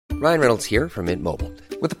Ryan Reynolds here from Mint Mobile.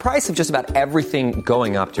 With the price of just about everything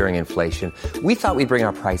going up during inflation, we thought we'd bring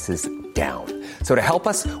our prices down. So to help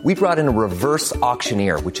us, we brought in a reverse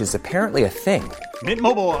auctioneer, which is apparently a thing. Mint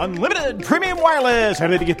Mobile Unlimited Premium Wireless. How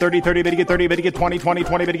to get 30, 30, bit to get 30, bit to get 20, 20,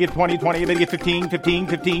 20, bit to get 20, 20, bit to get 15, 15,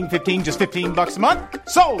 15, 15, just $15 a month?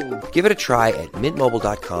 Sold! Give it a try at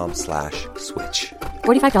mintmobile.com/switch.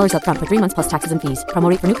 $45 up front for 3 months plus taxes and fees. Promo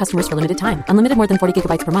rate for new customers for limited time. Unlimited more than 40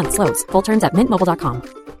 gigabytes per month. Slows full terms at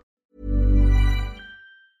mintmobile.com.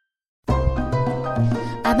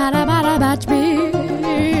 I'm at a batch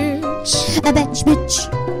bitch. A batch bitch.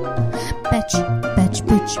 Batch bitch. Batch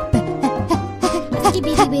bitch.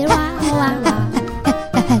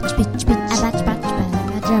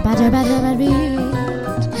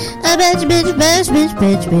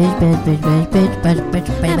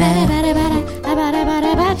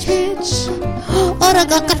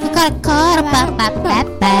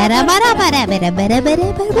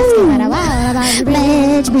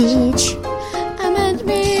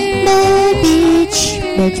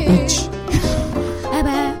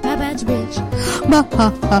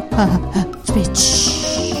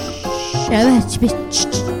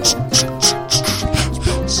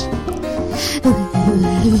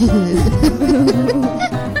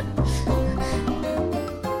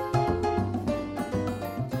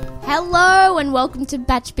 Hello and welcome to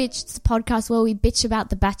Batch Bitch. It's a podcast where we bitch about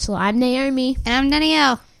The Bachelor. I'm Naomi. And I'm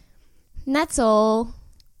Danielle. And that's all.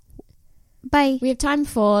 Bye. We have time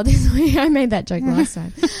for this week. I made that joke last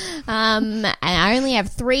time. And I only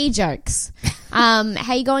have 3 jokes.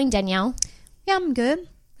 How you going, Danielle? Yeah, I'm good.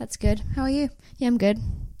 That's good. How are you? Yeah, I'm good.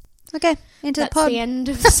 Okay, into That's the pod. the end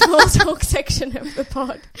of the small talk section of the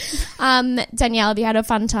pod. Danielle, have you had a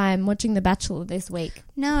fun time watching The Bachelor this week?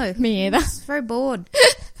 No. Me either. I was very bored.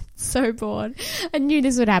 So bored. I knew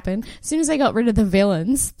this would happen. As soon as they got rid of the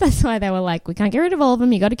villains, that's why they were like, we can't get rid of all of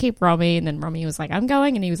them. You got to keep Romy. And then Romy was like, I'm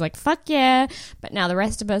going. And he was like, fuck yeah. But now the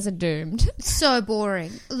rest of us are doomed. So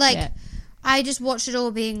boring. Like, Yeah. I just watched it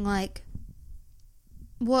all being like,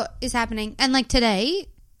 what is happening? And like today,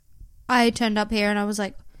 I turned up here and I was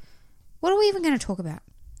like, what are we even going to talk about?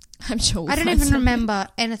 I'm sure we'll I don't find even something. remember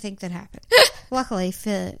anything that happened. Luckily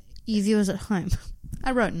for you viewers at home,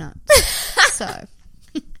 I wrote notes. So,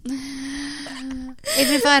 even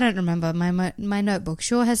if I don't remember, my notebook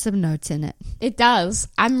sure has some notes in it. It does.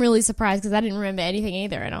 I'm really surprised because I didn't remember anything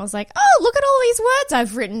either. And I was like, oh, look at all these words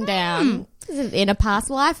I've written down. In a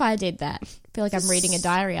past life, I did that. I feel like I'm reading a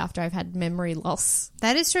diary after I've had memory loss.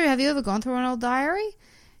 That is true. Have you ever gone through an old diary?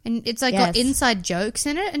 And it's like Yes. got inside jokes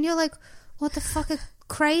in it, and you're like, what the fuck are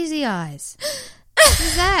crazy eyes? What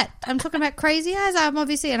is that? I'm talking about crazy eyes. I'm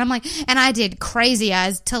obviously, and I'm like, and I did crazy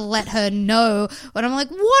eyes to let her know. But I'm like,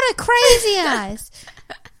 what are crazy eyes?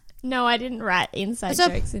 No, I didn't write inside So,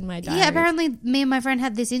 jokes in my diary. Yeah, apparently me and my friend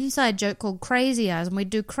had this inside joke called crazy eyes, and we'd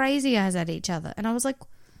do crazy eyes at each other. And I was like,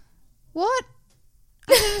 what?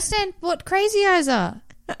 I don't understand what crazy eyes are.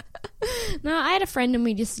 No, I had a friend and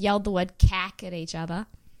we just yelled the word cack at each other.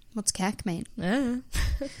 What's cack mean? Uh.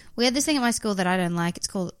 We had this thing at my school that I don't like. It's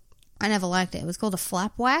called, I never liked it. It was called a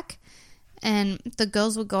flap whack. And the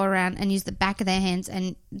girls would go around and use the back of their hands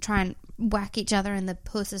and try and whack each other in the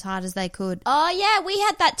puss as hard as they could. Oh, yeah, we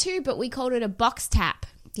had that too, but we called it a box tap.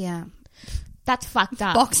 Yeah. That's fucked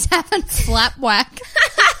up. Box tap and flap whack.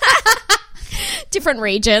 Different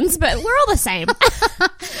regions, but we're all the same.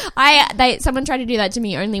 Someone tried to do that to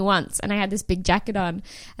me only once, and I had this big jacket on,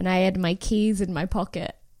 and I had my keys in my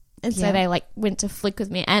pocket. And so they like went to flick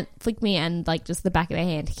me and like just the back of their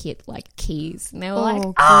hand hit like keys. And they were like,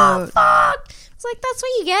 oh, fuck. It's like, that's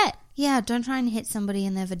what you get. Yeah, don't try and hit somebody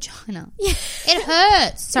in their vagina. Yeah. It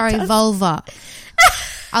hurts. Sorry, vulva.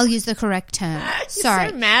 I'll use the correct term.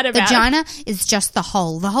 Sorry. so mad about vagina is just the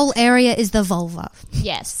hole. The whole area is the vulva.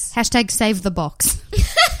 Yes. Hashtag save the box.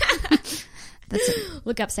 That's it.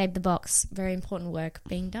 Look up Save the Box. Very important work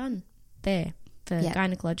being done there for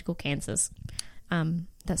gynecological cancers.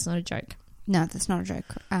 That's not a joke. No, that's not a joke.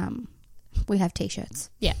 We have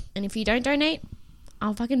t-shirts. Yeah. And if you don't donate,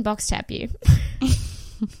 I'll fucking box tap you.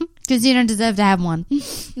 Because you don't deserve to have one.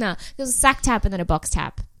 No, there's a sack tap and then a box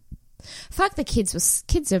tap. Fuck the kids.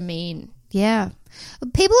 Kids are mean. Yeah.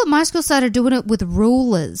 People at my school started doing it with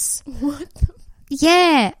rulers. What the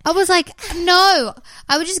Yeah. I was like, no.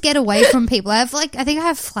 I would just get away from people. I think I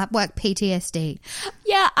have flapwork PTSD.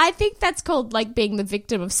 Yeah, I think that's called like being the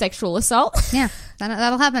victim of sexual assault. Yeah.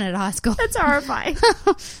 That'll happen at high school. That's horrifying.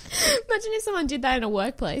 Imagine if someone did that in a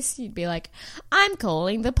workplace. You'd be like, I'm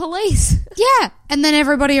calling the police. Yeah. And then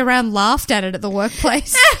everybody around laughed at it at the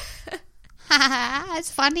workplace.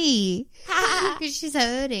 It's funny. Because she's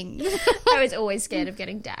hurting. I was always scared of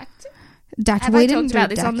getting dacked. Dacked. Have We I didn't talked do about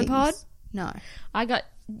this on the dackings. pod? No.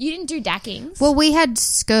 You didn't do dackings? Well, we had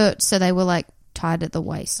skirts, so they were like tied at the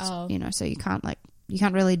waist. Oh. You know, so you can't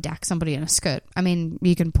really dack somebody in a skirt. I mean,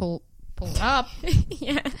 you can pull it up.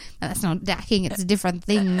 Yeah. That's not dacking. It's a different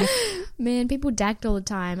thing. Man, people dacked all the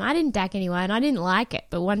time. I didn't dack anyone. I didn't like it.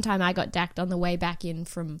 But one time I got dacked on the way back in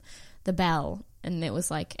from the Bell, and it was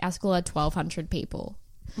like our school had 1,200 people.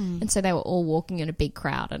 And so they were all walking in a big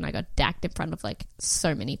crowd, and I got dacked in front of like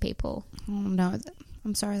so many people. Oh, no.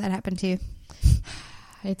 I'm sorry that happened to you.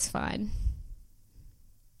 It's fine.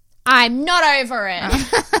 I'm not over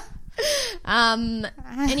it.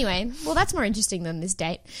 Anyway, well, that's more interesting than this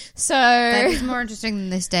date. So That is more interesting than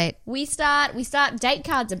this date. we start. Date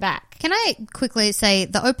cards are back. Can I quickly say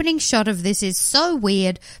the opening shot of this is so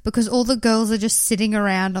weird because all the girls are just sitting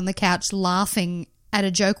around on the couch laughing at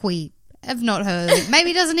a joke we have not heard.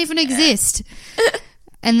 Maybe doesn't even exist.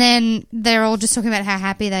 And then they're all just talking about how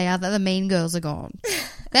happy they are that the mean girls are gone.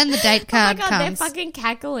 Then the date card Oh my god, comes. they're fucking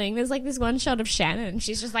cackling. There's like this one shot of Shannon, and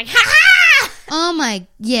she's just like, ha ha! Oh my,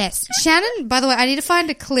 yes. Shannon, by the way, I need to find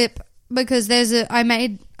a clip because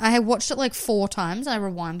I had watched it like 4 times. I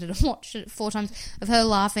rewinded and watched it 4 times of her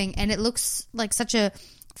laughing, and it looks like such a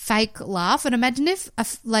fake laugh. And imagine if a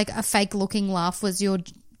fake looking laugh was your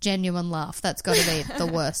genuine laugh. That's got to be the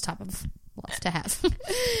worst type of laugh to have.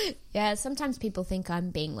 Yeah, sometimes people think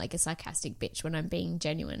I'm being like a sarcastic bitch when I'm being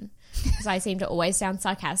genuine, because I seem to always sound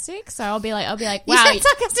sarcastic. So I'll be like, You wow, sound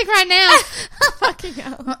sarcastic right now. fucking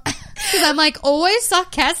hell. Because I'm like always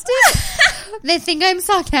sarcastic. They think I'm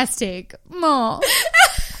sarcastic. More.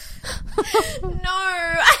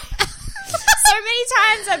 No. So many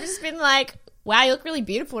times I've just been like, wow, you look really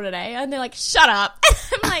beautiful today. And they're like, shut up.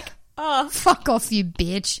 I'm like, oh, Fuck off, you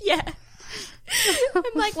bitch. yeah. I'm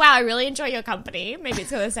like, wow, I really enjoy your company. Maybe it's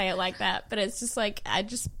going to say it like that. But it's just like, I've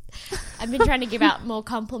been trying to give out more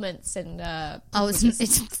compliments and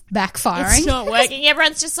It's backfiring. it's not working.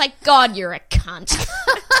 Everyone's just like, God, you're a cunt.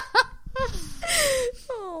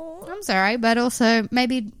 Oh. I'm sorry, but also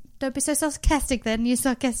maybe don't be so sarcastic then, you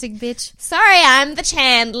sarcastic bitch. Sorry, I'm the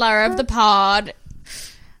Chandler of the pod.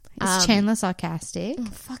 Is Chandler sarcastic?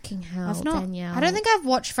 Fucking hell, I've not. Danielle. I don't think I've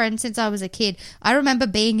watched Friends since I was a kid. I remember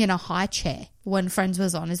being in a high chair when Friends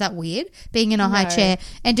was on. Is that weird? Being in a high chair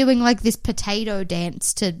and doing like this potato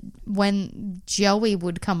dance to when Joey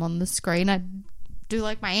would come on the screen. I'd do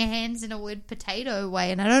like my hands in a weird potato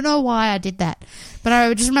way, and I don't know why I did that, but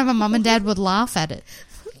I just remember Mum and Dad would laugh at it.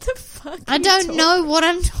 What the fuck? I don't know what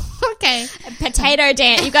I'm. Okay. Potato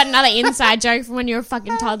dance. You got another inside joke from when you were a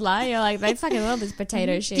fucking toddler. You're like, they fucking love this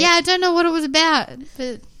potato shit. Yeah, I don't know what it was about,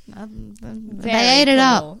 but Very they ate it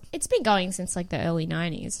up. cool. It's been going since like the early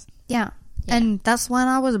 90s. Yeah. And that's when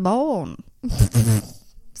I was born.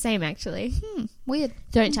 Same, actually. Weird.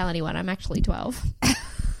 Don't tell anyone. I'm actually 12.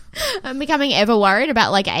 I'm becoming ever worried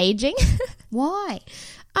about like aging. Why?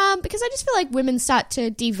 Because I just feel like women start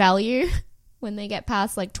to devalue when they get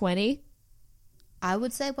past like 20. I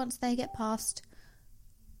would say once they get past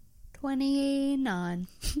 29.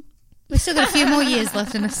 We've still got a few more years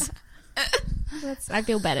left in us. I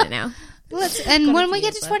feel better now. And when we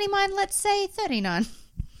get to 29, let's say 39.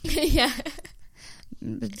 Yeah.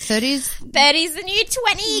 30s. 30's the new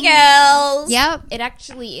 20, girls. Yep. It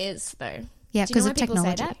actually is, though. Yeah, Do you because know of why people say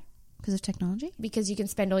technology. that? Because of technology? Because you can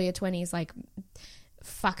spend all your 20s like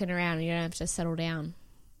fucking around and you don't have to settle down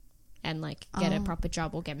and like get a proper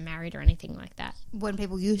job or get married or anything like that. When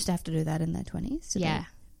people used to have to do that in their 20s. Yeah.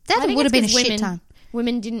 That I think would have it's been a 'cause shit time.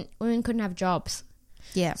 Women couldn't have jobs.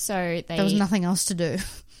 Yeah. So they... There was nothing else to do.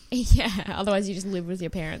 Yeah. Otherwise you just live with your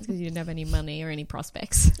parents because you didn't have any money or any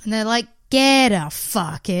prospects. And they're like, get a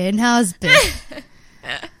fucking husband.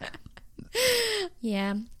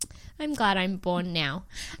 Yeah. I'm glad I'm born now.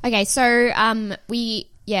 Okay, so we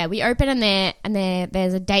open and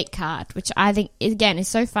there's a date card, which I think again is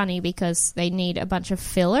so funny because they need a bunch of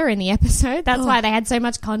filler in the episode. That's why they had so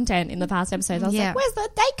much content in the past episodes. I was like, where's the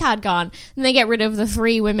date card gone? And they get rid of the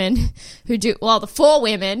 4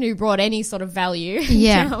 women who brought any sort of value.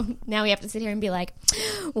 Yeah. Now we have to sit here and be like,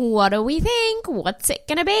 what do we think? What's it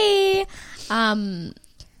gonna be?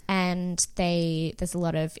 And there's a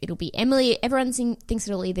lot of, it'll be Emily. Everyone thinks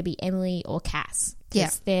it'll either be Emily or Cass. Yeah.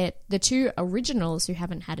 They're the 2 originals who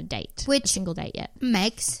haven't had a single date yet.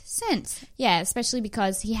 Makes sense. Yeah, especially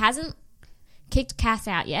because he hasn't kicked Cass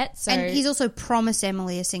out yet. So And he's also promised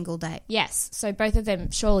Emily a single date. yes, so both of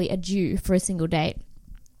them surely are due for a single date.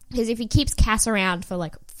 Because if he keeps Cass around for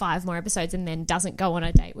like 5 more episodes and then doesn't go on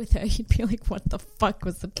a date with her, you'd be like, what the fuck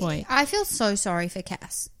was the point? I feel so sorry for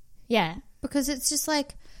Cass. Yeah. Because it's just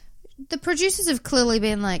like, the producers have clearly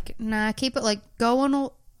been like, nah, keep it, like, go on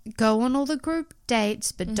go on all the group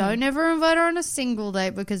dates, but don't ever invite her on a single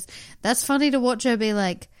date because that's funny to watch her be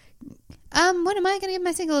like, when am I going to get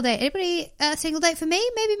my single date? Anybody a single date for me?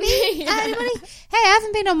 Maybe me? Anybody? Hey, I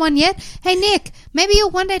haven't been on one yet. Hey, Nick, maybe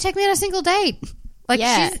you'll one day take me on a single date. Like,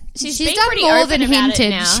 Yeah. she's She's done pretty more open than about it hinted.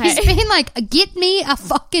 now, She's hey? been like, get me a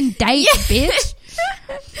fucking date, bitch.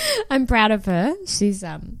 I'm proud of her. She's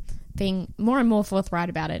being more and more forthright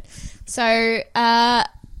about it. So,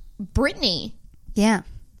 Brittany Yeah.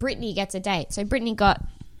 gets a date. So Brittany got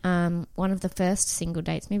one of the first single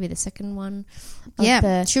dates, maybe the second one. Of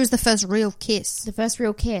Yeah. She was the first real kiss. the first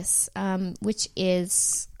real kiss, which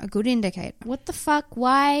is A good indicator. what the fuck?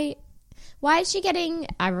 Why is she getting?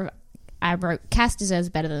 I wrote Cass deserves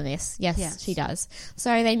better than this. Yes, she does.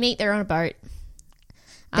 So they meet. They're on a boat.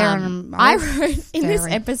 They're on a I boat. wrote in this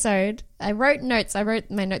Very. episode. I wrote notes. I wrote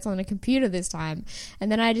my notes on a computer this time,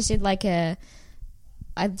 and then I just did like a.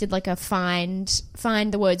 I did like a find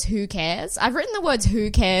the words who cares. I've written the words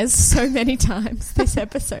who cares so many times this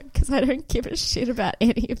episode because I don't give a shit about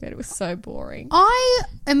any of it. It was so boring. I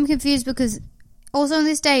am confused because also on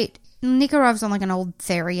this date, Nick arrives on like an old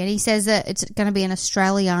ferry and he says that it's going to be an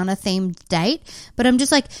Australiana themed date. But I'm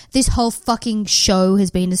just like, this whole fucking show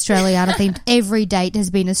has been Australiana themed. Every date has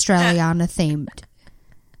been Australiana themed.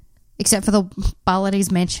 Except for the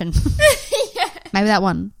Balinese mention. Maybe that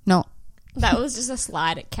one. No. That was just a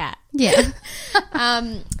slide at Cat. Yeah.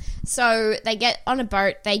 So they get on a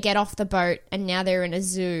boat, they get off the boat, and now they're in a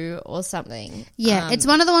zoo or something. Yeah. It's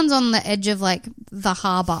one of the ones on the edge of like the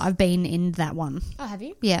harbour. I've been in that one. Oh, have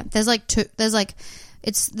you? Yeah, there's like two. There's like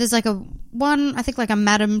a one. I think like a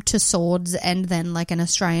Madame Tussauds and then like an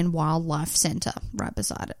Australian Wildlife Centre right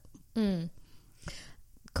beside it.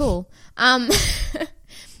 Cool.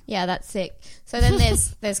 Yeah, that's sick. So then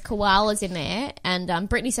there's koalas in there, and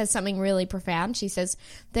Brittany says something really profound. She says,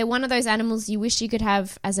 they're one of those animals you wish you could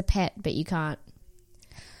have as a pet, but you can't.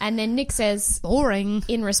 And then Nick says, Boring.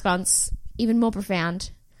 in response, even more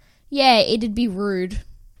profound, yeah, it'd be rude. What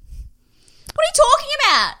are you talking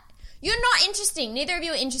about? You're not interesting. Neither of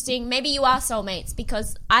you are interesting. Maybe you are soulmates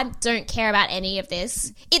because I don't care about any of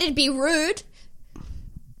this. It'd be rude.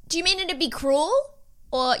 Do you mean it'd be cruel?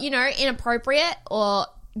 Or, inappropriate? Or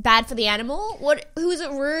bad for the animal? Who is it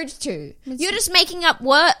rude to? You're just making up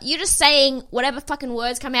you're just saying whatever fucking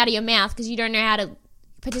words come out of your mouth because you don't know how to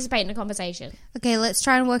participate in a conversation. Okay, let's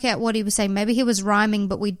try and work out what he was saying. Maybe he was rhyming,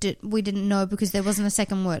 but we didn't know because there wasn't a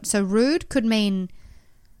second word. So rude could mean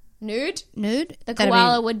Nude? nude. The That'd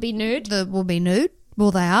koala would be nude. will be nude.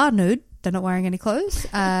 Well, they are nude. They're not wearing any clothes.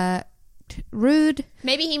 Rude.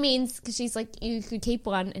 Maybe he means because she's like, you could keep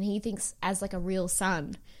one, and he thinks as like a real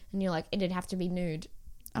son, and you're like, it'd have to be nude.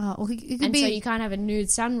 Well, he could And be. so you can't have a nude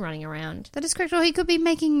son running around. That is correct. Or he could be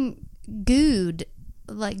making good,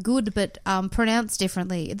 like good, but pronounced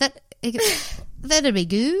differently. That'd be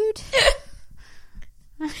good.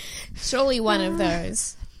 Surely one of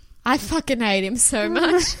those. I fucking hate him so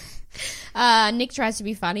much. Nick tries to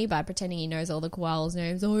be funny by pretending he knows all the koalas'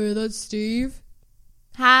 names. Oh, yeah, that's Steve.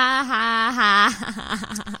 Ha, ha, ha,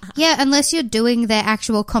 ha. Yeah, unless you're doing their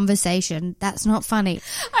actual conversation, that's not funny.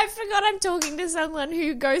 I forgot I'm talking to someone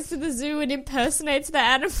who goes to the zoo and impersonates the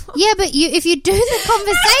animal. Yeah, but if you do the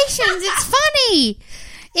conversations, it's funny.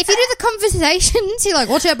 If you do the conversations, you're like,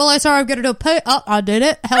 watch out below, sorry, I'm going to do a poo. Oh, I did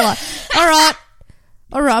it. Hello.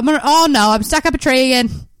 All right, oh no, I'm stuck up a tree again.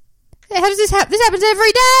 How does this happen? This happens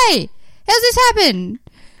every day. How does this happen?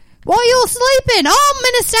 Why are you all sleeping? Oh, I'm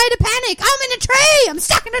in a state of panic. I'm in a tree. I'm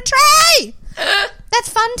stuck in a tree. That's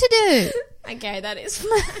fun to do. Okay, that is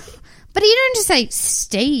fun. But you don't just say,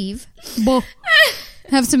 Steve. Well,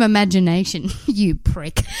 have some imagination, you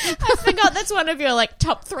prick. I forgot that's one of your like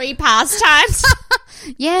top 3 pastimes.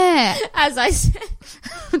 Yeah. As I said.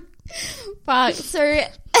 Fuck. So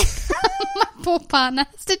My poor partner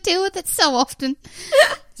has to deal with it so often.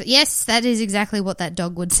 So yes, that is exactly what that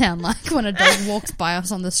dog would sound like when a dog walks by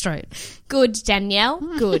us on the street. good, Danielle.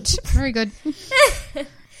 Good. Very good.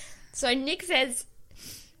 So Nick says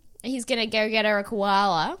he's going to go get her a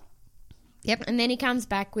koala. Yep. And then he comes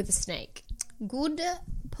back with a snake. Good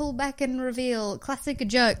pull back and reveal. Classic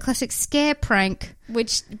joke. Classic scare prank.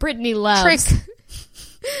 Which Brittany loves. Trick.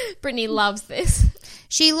 Brittany loves this.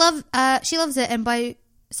 She loves it, and by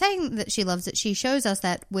saying that she loves it, she shows us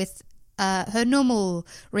that with her normal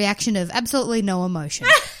reaction of absolutely no emotion.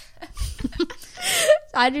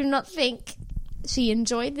 I do not think she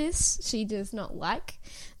enjoyed this. She does not like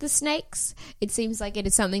the snakes. It seems like it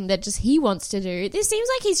is something that just he wants to do. This seems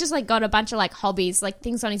like he's just like got a bunch of like hobbies, like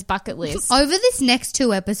things on his bucket list. Over this next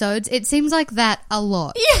 2 episodes, it seems like that a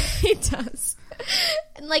lot. Yeah, it does.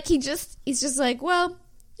 And like he's just like, well,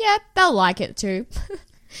 yeah, they'll like it too.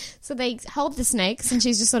 So they hold the snakes, and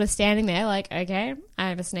she's just sort of standing there like, okay, I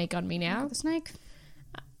have a snake on me now. The snake.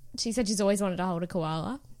 She said she's always wanted to hold a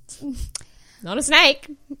koala. Not a snake.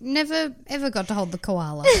 Never, ever got to hold the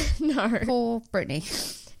koala. No. Poor Brittany.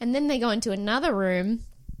 And then they go into another room,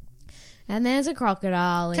 and there's a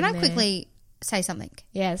crocodile Can in I there. quickly say something?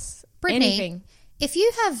 Yes. Brittany, Anything. if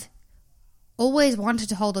you have always wanted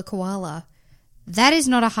to hold a koala, that is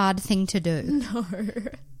not a hard thing to do. No.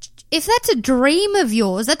 If that's a dream of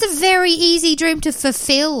yours, that's a very easy dream to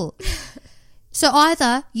fulfill. So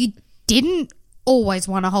either you didn't always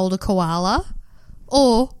want to hold a koala,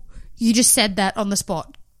 or you just said that on the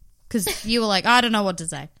spot because you were like, I don't know what to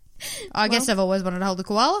say. I guess I've always wanted to hold a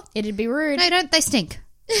koala. It'd be rude. No, don't. They stink.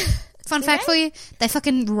 Fun fact for you, they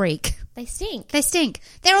fucking reek. They stink. They stink.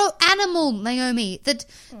 They're all animal, Naomi. That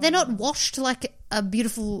they're not washed like a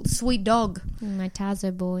beautiful, sweet dog. My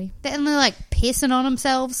Tazo boy. They're like pissing on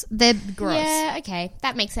themselves. They're gross. Yeah, okay.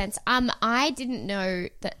 That makes sense. I didn't know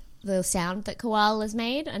that the sound that koalas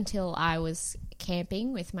made until I was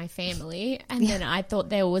camping with my family, and then I thought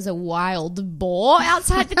there was a wild boar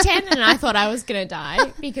outside the tent, and I thought I was gonna die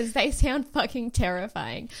because they sound fucking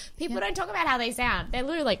terrifying. People don't talk about how they sound. They're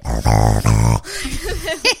literally like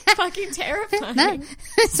fucking terrifying. No,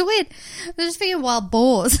 it's weird. They're just being wild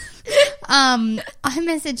boars. I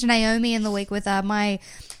messaged Naomi in the week with my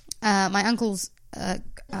uncle's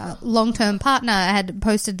long-term partner had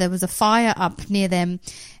posted there was a fire up near them,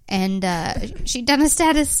 and she'd done a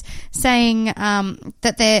status saying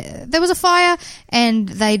that there was a fire and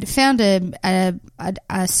they'd found a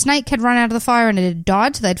snake had run out of the fire and it had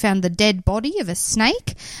died, so they'd found the dead body of a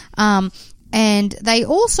snake. And they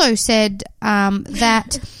also said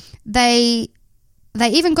that they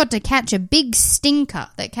even got to catch a big stinker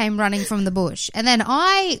that came running from the bush. And then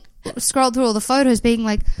I scrolled through all the photos being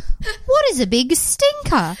like, what is a big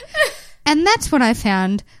stinker? And that's when I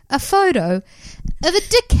found a photo of a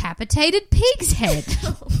decapitated pig's head.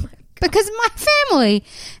 Oh my God. Because my family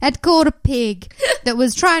had caught a pig that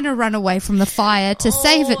was trying to run away from the fire to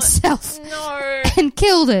save itself. No. And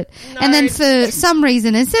killed it. No. And then for some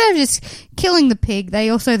reason, instead of just killing the pig, they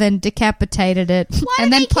also then decapitated it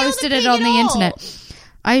and then they kill the posted it pig on at the all? internet.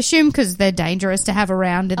 I assume because they're dangerous to have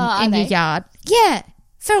around in are your they? yard. Yeah.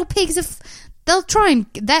 Feral pigs they'll try and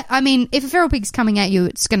that. I mean, if a feral pig's coming at you,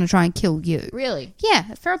 it's going to try and kill you. Really? Yeah,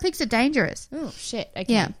 feral pigs are dangerous. Oh shit.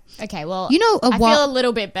 Okay. Yeah. Okay. Well, You know, I feel a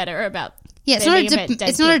little bit better about. Yeah, it's there not being bit dead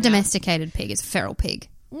it's not a pig now. domesticated pig. It's a feral pig.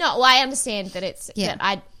 No, well, I understand that it's. Yeah.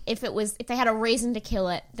 That if they had a reason to kill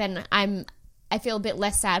it, then I feel a bit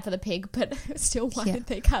less sad for the pig, but still, why did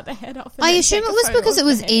they cut the head off? And I then assume take it a was photo because of it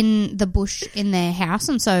was the head? in the bush in their house,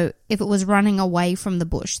 and so if it was running away from the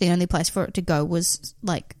bush, the only place for it to go was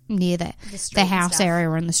like near their street and house stuff. area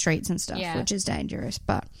or in the streets and stuff, Yeah. which is dangerous.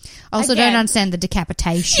 But I also Again. don't understand the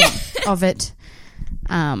decapitation of it.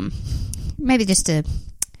 Maybe just a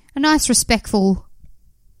nice, respectful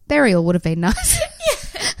burial would have been nice.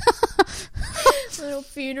 Little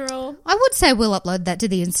funeral. I would say we'll upload that to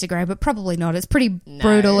the Instagram, but probably not. It's pretty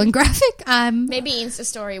brutal and graphic. Maybe Insta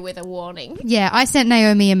story with a warning. Yeah, I sent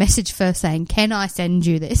Naomi a message first saying, "Can I send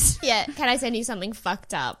you this?" Yeah, can I send you something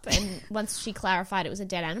fucked up? And once she clarified it was a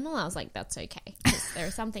dead animal, I was like, that's okay. 'Cause there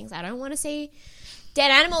are some things I don't want to see.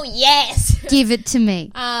 Dead animal, yes. Give it to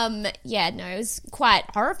me. Yeah, no, it was quite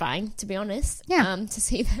horrifying, to be honest. Yeah. To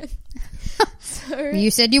see that. So You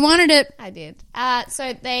said you wanted it. I did.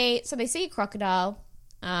 So they see a crocodile,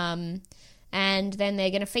 and then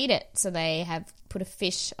they're gonna feed it. So they have put a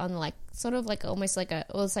fish on it's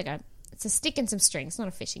a stick and some string. It's not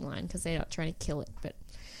a fishing line because they're not trying to kill it,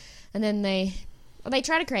 and then they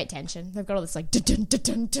try to create tension. They've got all this dun, dun, dun,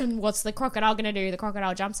 dun, dun. What's the crocodile gonna do? The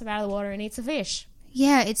crocodile jumps up out of the water and eats the fish.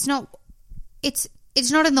 Yeah, it's not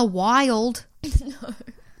in the wild. No.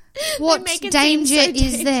 What They make it danger seem so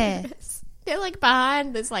is there? dangerous. They're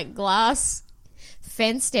behind this glass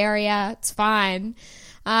fenced area. It's fine.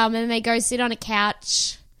 And then they go sit on a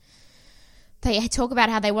couch. They talk about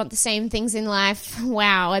how they want the same things in life.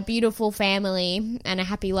 Wow, a beautiful family and a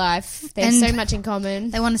happy life. There's And so much in common.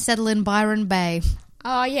 They want to settle in Byron Bay.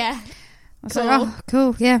 Oh yeah, I was like, oh,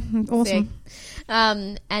 cool, yeah, awesome. Sick.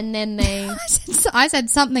 And then they. I said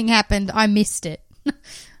something happened. I missed it.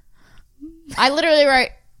 I literally wrote,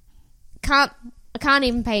 I can't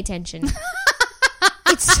even pay attention.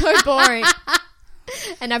 It's so boring.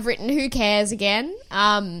 And I've written, who cares again?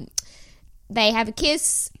 They have a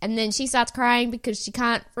kiss, and then she starts crying because she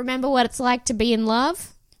can't remember what it's like to be in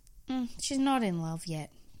love. She's not in love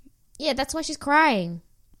yet. Yeah, that's why she's crying.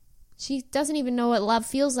 She doesn't even know what love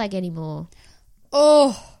feels like anymore.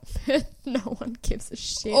 Oh. No one gives a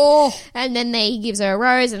shit. Oh. And then he gives her a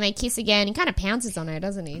rose and they kiss again. He kind of pounces on her,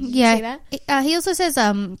 doesn't he? Did you see that? He also says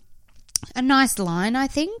a nice line, I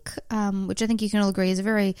think, which I think you can all agree is a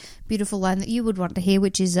very beautiful line that you would want to hear,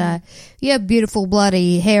 which is, you have beautiful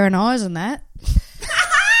bloody hair and eyes and that.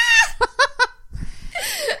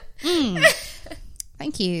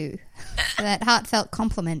 Thank you for that heartfelt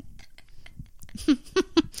compliment.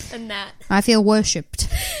 And that. I feel worshipped.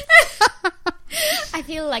 I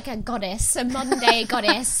feel like a goddess, a modern day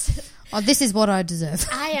goddess. Oh, this is what I deserve.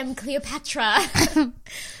 I am Cleopatra.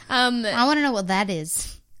 I want to know what that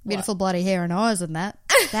is. Beautiful bloody hair and eyes and that.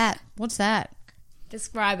 What's that?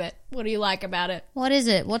 Describe it. What do you like about it? What is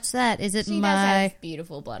it? What's that? Is it She does have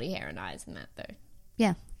beautiful bloody hair and eyes and that, though.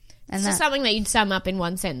 Yeah. And it's just something that you'd sum up in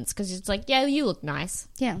one sentence because it's like, yeah, you look nice.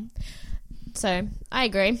 Yeah. So, I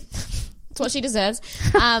agree. It's what she deserves.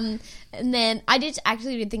 And then I did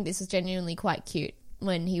think this was genuinely quite cute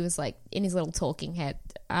when he was like in his little talking head.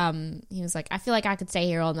 He was like, I feel like I could stay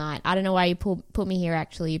here all night. I don't know why you put me here,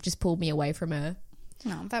 actually. You've just pulled me away from her.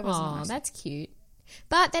 No, that was nice. That's cute.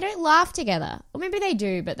 But they don't laugh together. Or maybe they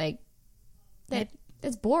do, but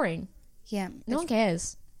it's boring. Yeah. No one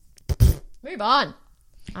cares. Move on.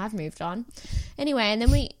 I've moved on. Anyway, and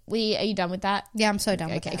then we are you done with that? Yeah, I'm so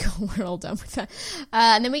done with that. Okay, cool. We're all done with that.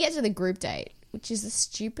 And then we get to the group date, which is the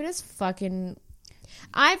stupidest fucking...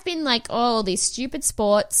 I've been like, all these stupid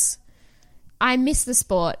sports. I miss the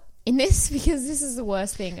sport in this because this is the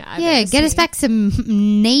worst thing I've ever get us seen. back some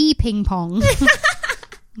knee ping pong.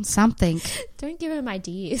 Something. Don't give them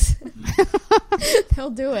ideas.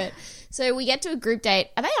 They'll do it. So we get to a group date.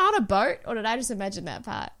 Are they on a boat or did I just imagine that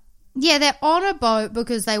part? Yeah, they're on a boat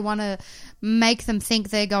because they want to make them think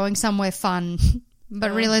they're going somewhere fun,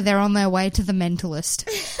 but really they're on their way to the Mentalist.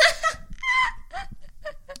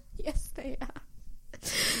 Yes, they are.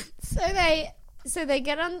 So they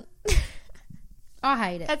get on... I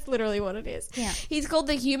hate it. That's literally what it is. Yeah. He's called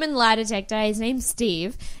the Human Lie Detector. His name's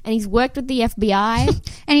Steve, and he's worked with the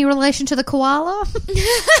FBI. Any relation to the koala?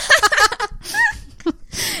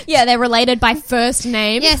 Yeah, they're related by first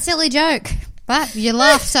name. Yeah, silly joke. But you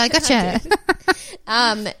laughed, so I gotcha.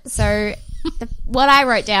 What I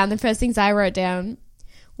wrote down, the first things I wrote down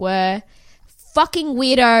were, fucking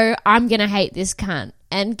weirdo, I'm gonna hate this cunt.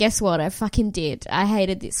 And guess what? I fucking did. I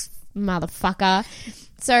hated this motherfucker.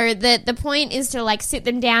 So the point is to like sit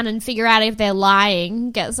them down and figure out if they're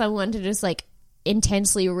lying, get someone to just like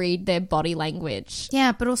intensely read their body language.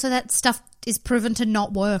 Yeah, but also that stuff is proven to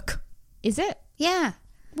not work. Is it? Yeah.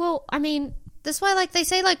 Well, I mean... That's why, like, they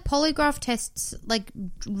say, like, polygraph tests, like,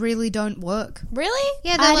 really don't work. Really?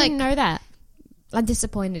 Yeah, I didn't know that. I'm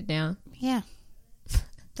disappointed now. Yeah.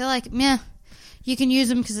 They're like, yeah, you can use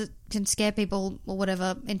them because it can scare people or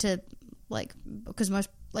whatever into, like, because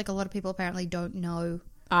most, like, a lot of people apparently don't know.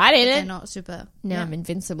 I didn't. They're not super. Now yeah. I'm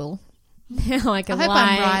invincible. Like a I hope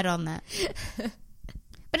lie. I'm right on that.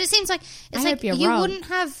 But it seems like, it's like, you wrong. wouldn't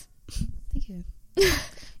have, thank you.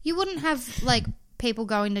 You wouldn't have, like, people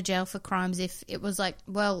going to jail for crimes if it was like,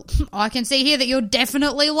 well, I can see here that you're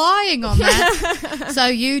definitely lying on that, so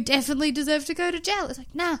you definitely deserve to go to jail. It's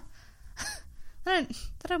like, nah, that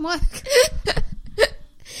don't work.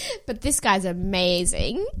 But this guy's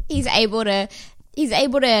amazing. He's able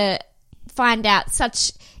to find out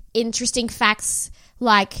such interesting facts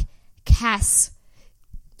like Cass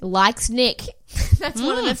likes Nick. That's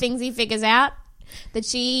one of the things he figures out, that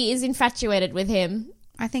she is infatuated with him.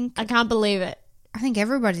 I can't believe it. I think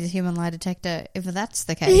everybody's a human lie detector if that's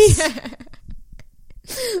the case. Yeah.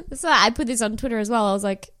 So I put this on Twitter as well. I was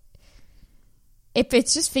like, if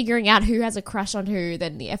it's just figuring out who has a crush on who,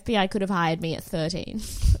 then the FBI could have hired me at 13.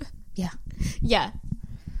 Yeah. Yeah.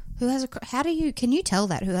 Who has can you tell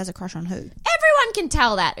that who has a crush on who? Everyone can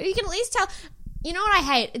tell that. You can at least tell. You know what I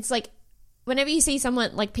hate? It's like, whenever you see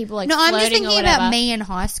someone, like people like flirting or whatever. No, I'm just thinking about me in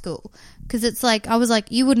high school. Because it's like, I was like,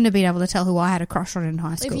 you wouldn't have been able to tell who I had a crush on in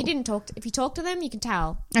high school. If you talk to them, you can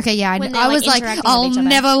tell. Okay, yeah, I was like, I'll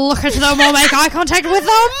never look at them or make eye contact with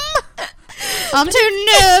them. I'm too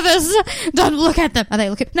nervous. Don't look at them. Are they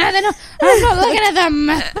looking? No, they're not. I'm not looking at them.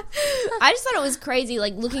 I just thought it was crazy,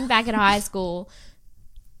 like looking back at high school,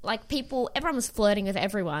 like everyone was flirting with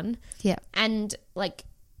everyone. Yeah. And like,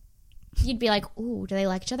 you'd be like, ooh, do they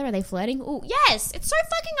like each other? Are they flirting? Ooh, yes. It's so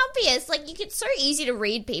fucking obvious. Like, it's so easy to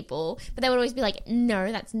read people, but they would always be like,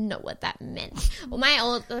 no, that's not what that meant.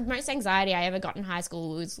 Well, the most anxiety I ever got in high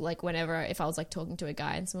school was like if I was like talking to a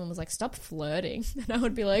guy and someone was like, stop flirting. And I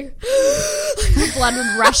would be like, the blood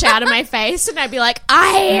would rush out of my face and I'd be like,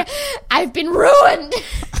 I've been ruined.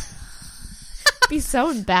 Be so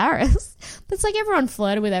embarrassed. But it's like everyone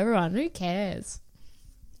flirted with everyone. Who cares?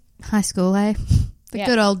 High school, eh? The Yeah.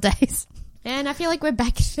 good old days. And I feel like we're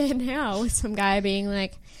back there now with some guy being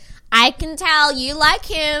like, I can tell you like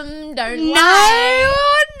him, don't lie.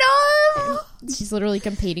 No. She's literally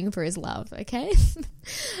competing for his love, okay?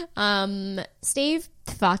 Steve,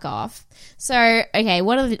 fuck off. So, okay,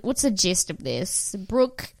 what's the gist of this?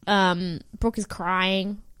 Brooke is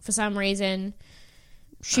crying for some reason.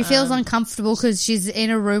 She feels uncomfortable because she's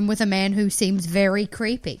in a room with a man who seems very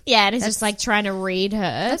creepy. Yeah, and he's just like trying to read her.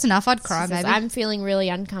 That's enough. I'd cry, She says, baby. I'm feeling really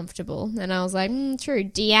uncomfortable. And I was like, true.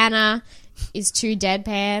 Deanna is too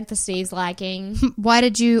deadpan for Steve's liking. Why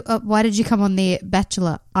did you come on The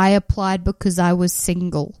Bachelor? I applied because I was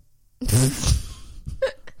single.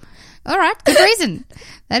 All right, good reason.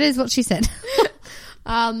 That is what she said.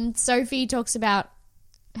 Sophie talks about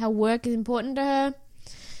how work is important to her.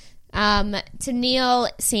 Neil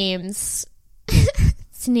seems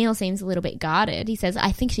a little bit guarded. He says,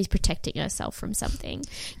 I think she's protecting herself from something.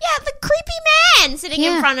 Yeah, the creepy man sitting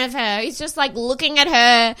in front of her. He's just like looking at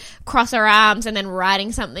her, cross her arms, and then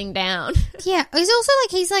writing something down. Yeah,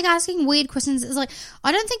 he's asking weird questions. It's like,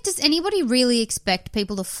 I don't think, does anybody really expect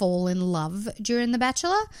people to fall in love during The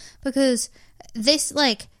Bachelor? Because this,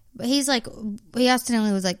 like, he asked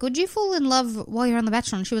Nelly, was like, would you fall in love while you're on The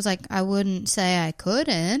Bachelor? And she was like, I wouldn't say I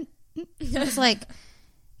couldn't. It's like,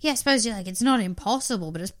 yeah, I suppose you're like, it's not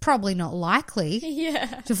impossible, but it's probably not likely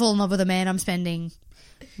to fall in love with a man I'm spending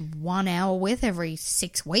 1 hour with every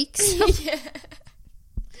 6 weeks.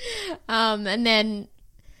 And then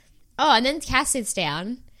Cass sits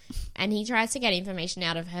down and he tries to get information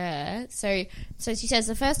out of her. So she says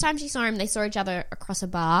the first time she saw him, they saw each other across a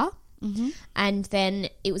bar. Mm-hmm. And then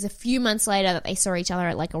it was a few months later that they saw each other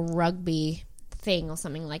at like a rugby thing or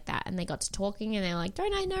something like that, and they got to talking and they were like,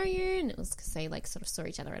 don't I know you? And it was because they like sort of saw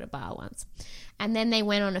each other at a bar once. And then they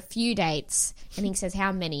went on a few dates, and he says,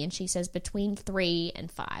 how many? And she says, between 3 and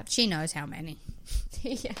 5. She knows how many.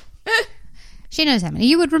 Yeah. She knows how many.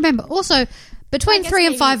 You would remember. Also, between 3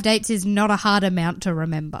 and maybe 5 dates is not a hard amount to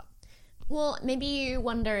remember. Well, maybe you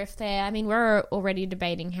wonder if we're already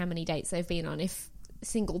debating how many dates they've been on, if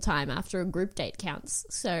single time after a group date counts.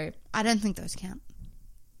 So I don't think those count.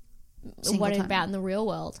 What about in the real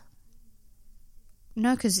world?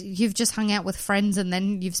 No, because you've just hung out with friends and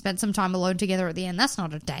then you've spent some time alone together at the end. That's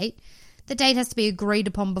not a date. The date has to be agreed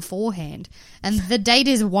upon beforehand. And the date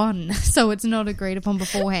is 1, so it's not agreed upon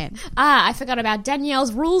beforehand. I forgot about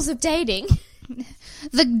Danielle's rules of dating.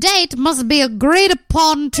 The date must be agreed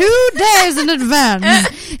upon 2 days in advance.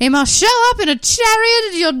 He must show up in a chariot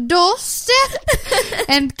at your doorstep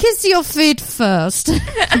and kiss your feet first.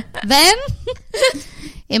 Then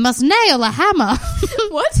he must nail a hammer.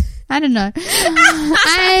 What? I don't know.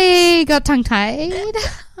 I got tongue-tied.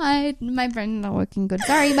 My brain's not working good.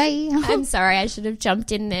 Sorry, bye. I'm sorry, I should have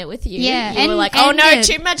jumped in there with you. Yeah, you were like, oh no,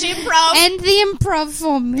 too much improv. End the improv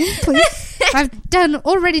for me, please. I've done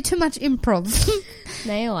already too much improv.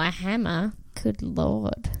 Nail a hammer. Good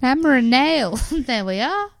Lord. Hammer and nail. There we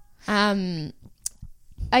are.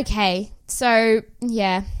 Okay, so,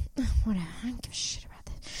 yeah. Whatever, I don't give a shit about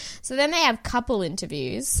that. So then they have couple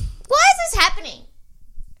interviews. Why is this happening?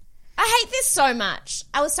 I hate this so much.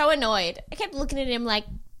 I was so annoyed. I kept looking at him like,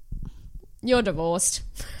 you're divorced.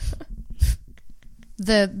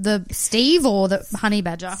 The Steve or the honey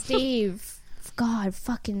badger? Steve. God,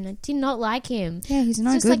 fucking, I did not like him. Yeah, he's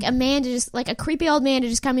no just good. like a man to just, like a creepy old man to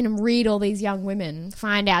just come in and read all these young women,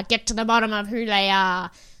 find out, get to the bottom of who they are.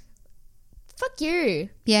 Fuck you.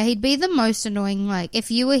 Yeah, he'd be the most annoying. Like, if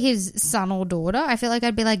you were his son or daughter, I feel like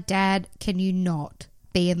I'd be like, Dad, can you not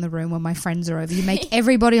be in the room when my friends are over? You make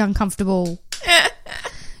everybody uncomfortable.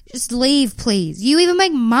 Just leave, please. You even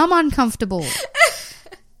make Mum uncomfortable.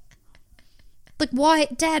 Like, why,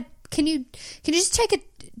 Dad? Can you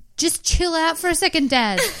just chill out for a second,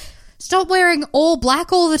 Dad? Stop wearing all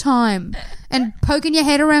black all the time and poking your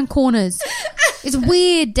head around corners. It's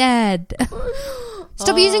weird, Dad.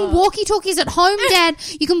 Stop using walkie-talkies at home, Dad.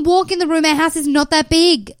 You can walk in the room. Our house is not that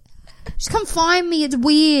big. Just come find me. It's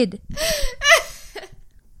weird.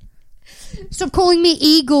 Stop calling me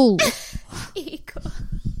Eagle. Eagle.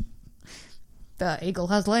 The eagle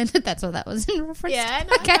has landed. That's what that was in reference Yeah, to.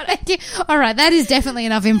 no, Okay, thank you. All right, that is definitely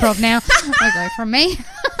enough improv now. Okay, from me.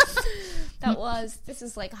 This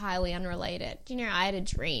is like highly unrelated. You know, I had a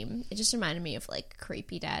dream. It just reminded me of like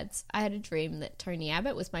creepy dads. I had a dream that Tony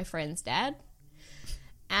Abbott was my friend's dad.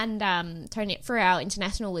 And Tony, for our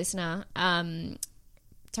international listener,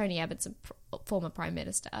 Tony Abbott's a former prime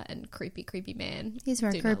minister and creepy man. He's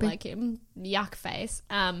very Do creepy. not like him. Yuck face.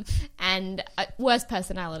 And worst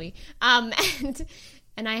personality. And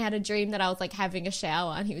I had a dream that I was like having a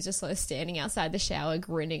shower and he was just sort of standing outside the shower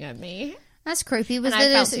grinning at me. That's creepy. Was And I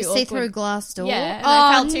there a felt too see-through awkward. glass door? Yeah, and oh,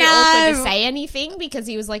 I felt too awkward to no. say anything because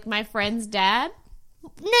he was like my friend's dad.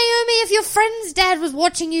 Naomi, if your friend's dad was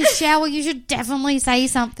watching you shower, you should definitely say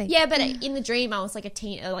something. Yeah, but in the dream, I was like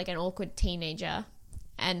an awkward teenager,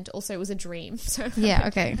 and also it was a dream. So Yeah,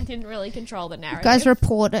 okay. I didn't really control the narrative. Guys,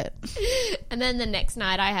 report it. And then the next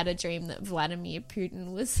night, I had a dream that Vladimir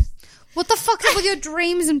Putin was. What the fuck is with your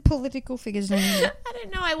dreams and political figures, Naomi? I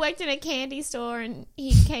don't know. I worked in a candy store, and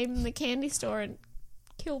he came in the candy store and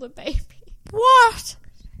killed a baby. What?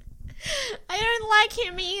 I don't like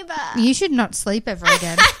him either. You should not sleep ever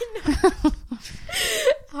again.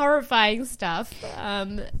 Horrifying stuff.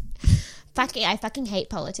 I fucking hate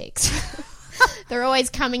politics. They're always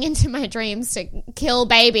coming into my dreams to kill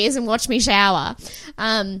babies and watch me shower.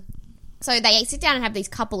 So they sit down and have these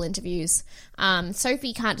couple interviews.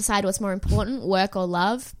 Sophie can't decide what's more important, work or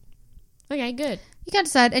love. Okay, good. You can't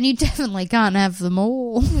decide, and you definitely can't have them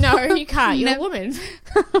all. No, you can't. You're a woman.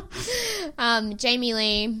 Jamie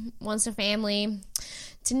Lee wants a family.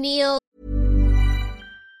 To Neil.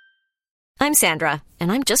 I'm Sandra,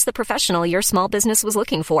 and I'm just the professional your small business was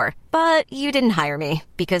looking for. But you didn't hire me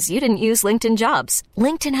because you didn't use LinkedIn Jobs.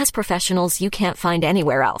 LinkedIn has professionals you can't find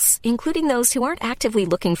anywhere else, including those who aren't actively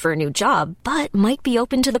looking for a new job, but might be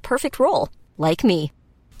open to the perfect role, like me.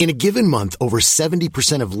 In a given month, over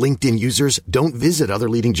 70% of LinkedIn users don't visit other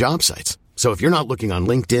leading job sites. So if you're not looking on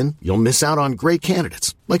LinkedIn, you'll miss out on great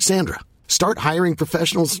candidates like Sandra. Start hiring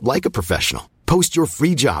professionals like a professional. Post your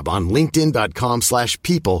free job on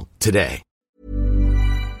linkedin.com/people today.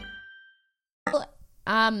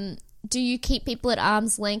 Do you keep people at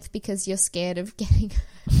arm's length because you're scared of getting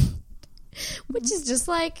hurt? Which is just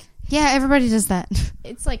like... Yeah, everybody does that.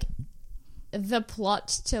 It's like the plot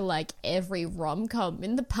to like every rom-com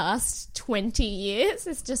in the past 20 years.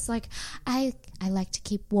 It's just like, I like to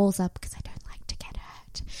keep walls up because I don't like to get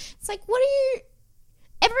hurt. It's like, what do you...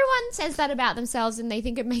 Everyone says that about themselves and they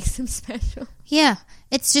think it makes them special. Yeah,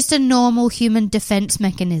 it's just a normal human defense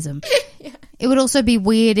mechanism. Yeah. It would also be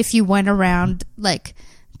weird if you went around like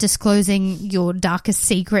disclosing your darkest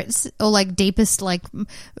secrets or like deepest like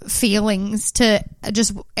feelings to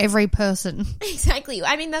just every person. Exactly.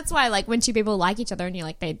 I mean, that's why like when two people like each other and you're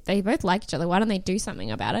like they both like each other, why don't they do something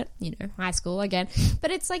about it? You know, high school again. But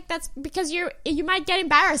it's like that's because you might get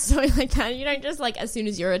embarrassed or something like that. You don't just like as soon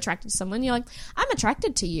as you're attracted to someone you're like, I'm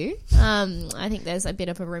attracted to you. I think there's a bit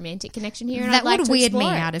of a romantic connection here and That I'd like would to weird me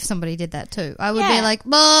explore it. out if somebody did that too. I would Yeah. be like,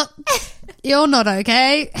 but you're not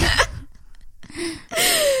okay.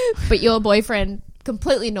 But your boyfriend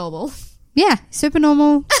completely normal. Yeah, super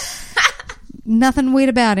normal. Nothing weird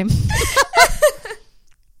about him.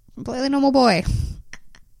 Completely normal boy.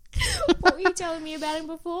 What were you telling me about him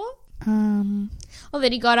before? Oh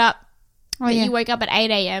That he got up. That yeah. you woke up at 8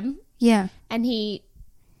 a.m. Yeah. and he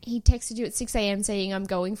texted you at 6 a.m. saying I'm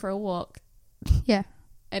going for a walk, Yeah.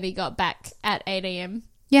 and he got back at 8 a.m.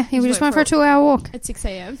 Yeah, he just went for a for- 2-hour walk. at 6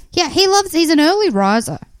 a.m. Yeah, he's an early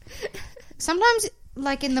riser. Sometimes,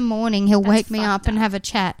 like in the morning, he'll wake me up and have a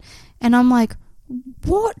chat, and I'm like,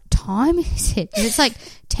 what time is it? And it's like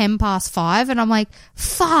 5:10, and I'm like,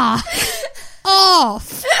 fuck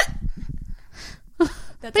off.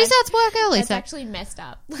 But he starts work early, That's so actually messed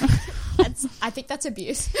up. I think that's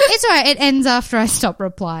abuse. it's all right. It ends after I stop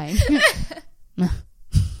replying.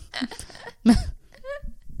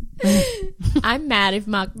 I'm mad if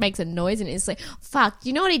Mark makes a noise and it's like, fuck, do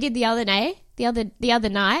you know what he did the other day? The other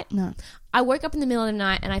night? No. I woke up in the middle of the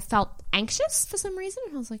night and I felt anxious for some reason.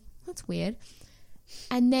 And I was like, that's weird.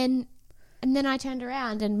 And then I turned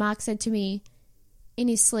around and Mark said to me in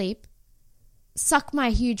his sleep, suck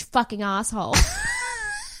my huge fucking asshole.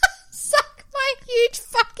 Suck my huge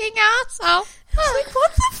fucking asshole. I was like,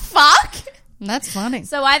 what the fuck? That's funny.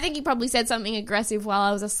 So I think he probably said something aggressive while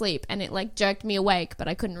I was asleep and it like jerked me awake, but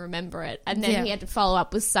I couldn't remember it. And then Yeah. he had to follow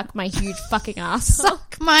up with suck my huge fucking asshole.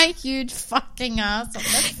 Suck my huge fucking asshole.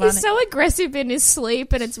 That's funny. He's so aggressive in his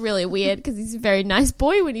sleep and it's really weird because he's a very nice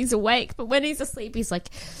boy when he's awake, but when he's asleep he's like,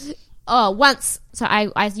 once. So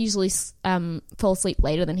I usually fall asleep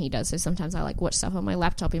later than he does, so sometimes I like watch stuff on my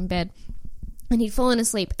laptop in bed. And he'd fallen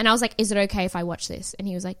asleep. And I was like, is it okay if I watch this? And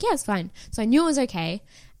he was like, yeah, it's fine. So I knew it was okay.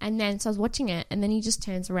 And then, so I was watching it. And then he just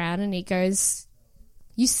turns around and he goes,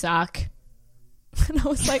 you suck. And I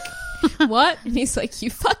was like, what? And he's like, you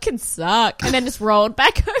fucking suck. And then just rolled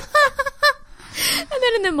back over. And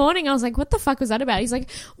then in the morning, I was like, what the fuck was that about? He's like,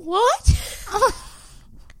 what? I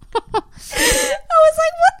was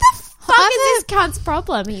like, what the fuck is this cunt's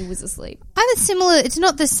problem? He was asleep. I have a similar, it's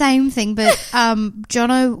not the same thing, but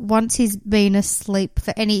Jono, once he's been asleep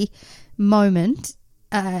for any moment,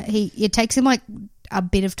 it takes him like a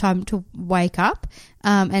bit of time to wake up.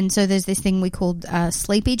 And so there's this thing we called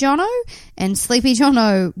Sleepy Jono, and Sleepy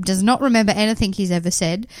Jono does not remember anything he's ever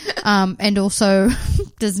said, and also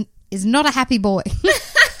is not a happy boy.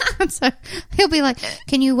 So he'll be like,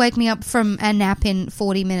 can you wake me up from a nap in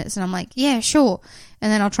 40 minutes? And I'm like, yeah, sure.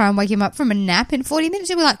 And then I'll try and wake him up from a nap in 40 minutes.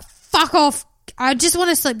 He'll be like, fuck off. I just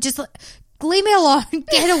want to sleep. Just leave me alone.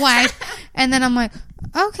 Get away. And then I'm like,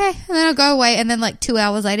 okay. And then I'll go away. And then like 2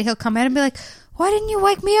 hours later, he'll come out and be like, why didn't you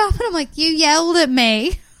wake me up? And I'm like, you yelled at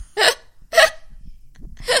me.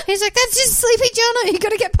 He's like, that's just Sleepy Jono. You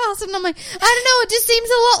got to get past it. And I'm like, I don't know. It just seems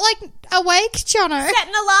a lot like awake Jono. Set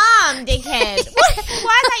an alarm, dickhead.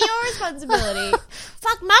 Why is that your responsibility?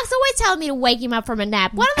 Fuck, Mark's always telling me to wake him up from a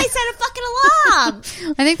nap. Why don't they set a fucking alarm?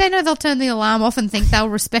 I think they know they'll turn the alarm off and think they'll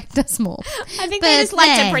respect us more. I think they just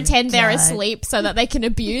like to pretend they're asleep so that they can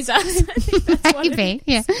abuse us. I think that's what it is.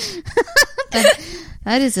 Yeah.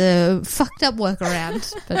 That is a fucked up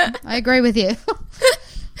workaround, but I agree with you.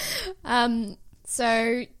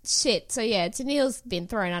 So yeah, Tennille's been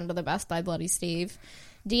thrown under the bus by bloody Steve.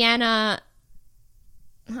 Deanna,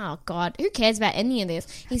 oh God, who cares about any of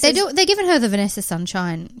this? They're giving her the Vanessa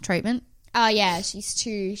Sunshine treatment. Oh yeah, she's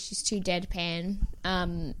too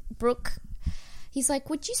deadpan. Brooke, he's like,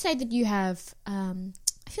 would you say that you have, I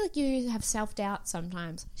feel like you have self-doubt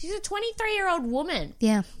sometimes. She's a 23-year-old woman.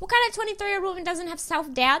 Yeah. What kind of 23-year-old woman doesn't have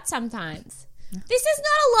self-doubt sometimes? This is not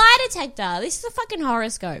a lie detector. This is a fucking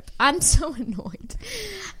horoscope. I'm so annoyed.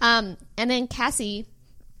 And then Cassie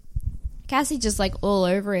just like all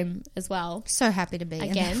over him as well. So happy to be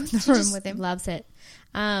again in the room with him. Loves it.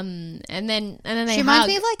 And then they she hug. reminds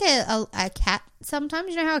me of like a cat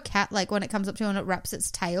sometimes. You know how a cat, like when it comes up to you and it wraps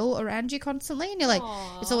its tail around you constantly and you're like,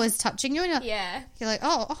 aww, it's always touching you and you're like,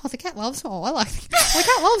 oh, the cat loves me. Oh, I like the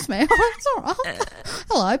cat loves me. Oh, it's all right.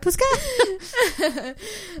 Hello, Pussycat.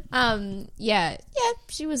 Yeah,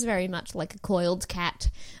 she was very much like a coiled cat.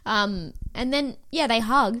 And then, they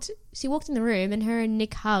hugged. She walked in the room and her and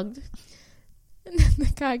Nick hugged. And then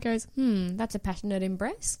the guy goes, that's a passionate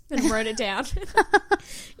embrace, and wrote it down.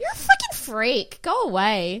 You're a fucking freak. Go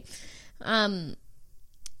away. And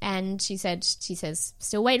she says,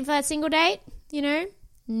 still waiting for that single date, you know?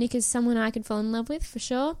 Nick is someone I could fall in love with, for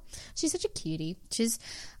sure. She's such a cutie.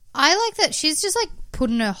 I like that she's just like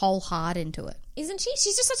putting her whole heart into it. Isn't she?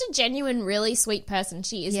 She's just such a genuine, really sweet person.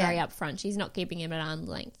 She is very upfront. She's not keeping him at arm's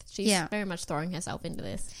length. She's very much throwing herself into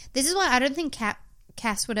this. This is why I don't think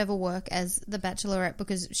Cass would ever work as the Bachelorette,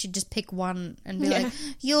 because she'd just pick one and be like,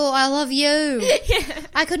 I love you.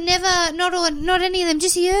 I could never, not any of them,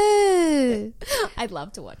 just you. I'd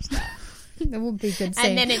love to watch that. That would be good.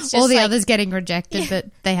 And then it's just all the others getting rejected, but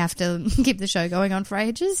they have to keep the show going on for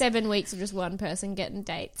ages. 7 weeks of just one person getting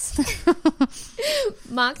dates.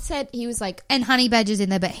 Mark said he was like, and Honey Badger's in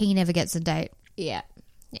there, but he never gets a date. Yeah,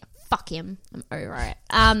 fuck him. I'm over it.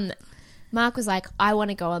 Mark was like, I want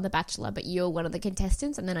to go on The Bachelor, but you're one of the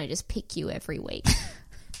contestants, and then I just pick you every week.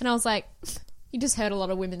 And I was like, you just hurt a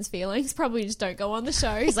lot of women's feelings. Probably just don't go on the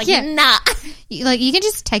show. He's like, nah. You can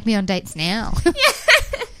just take me on dates now.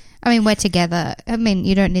 I mean, we're together. I mean,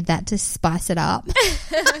 you don't need that to spice it up.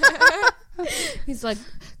 He's like,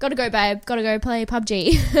 gotta go, babe. Gotta go play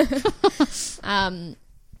PUBG.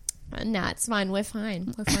 Nah, it's fine. We're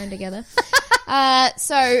fine. We're fine together.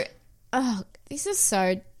 This is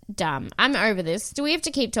so dumb. I'm over this. Do we have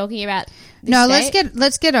to keep talking about this date?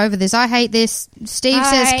 let's get over this. I hate this. Steve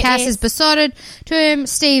says Cass is besotted to him.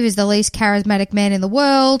 Steve is the least charismatic man in the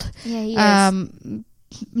world. Yeah, he is.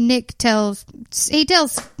 Nick tells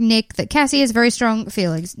Nick that Cassie has very strong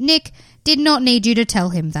feelings. Nick did not need you to tell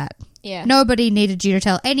him that. Yeah. Nobody needed you to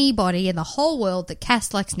tell anybody in the whole world that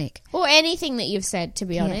Cass likes Nick. Or anything that you've said, to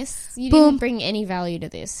be honest. You didn't bring any value to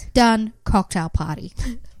this. Done. Cocktail party.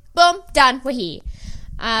 Boom. Done. We're here.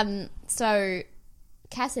 So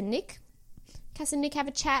Cass and Nick have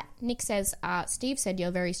a chat. Nick says, Steve said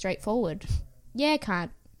you're very straightforward. Yeah,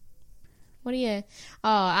 can't. What are you?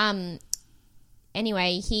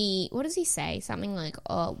 Anyway, what does he say? Something like,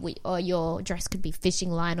 your dress could be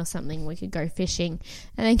fishing line or something. We could go fishing.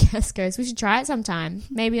 And then Cass goes, we should try it sometime.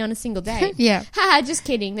 Maybe on a single date. Yeah. Haha, just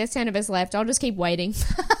kidding. There's 10 of us left. I'll just keep waiting.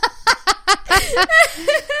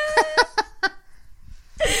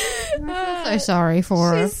 I'm so sorry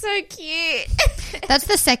for her. She's so cute. That's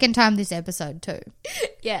the second time this episode too.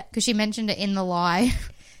 Yeah. Because she mentioned it in the lie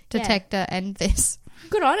detector and this.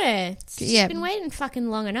 Good on her. She's been waiting fucking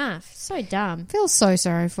long enough. So dumb. Feel so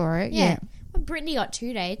sorry for it. Yeah. Well, Brittany got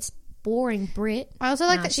 2 dates. Boring Brit. I also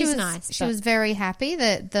like that she was nice. She was very happy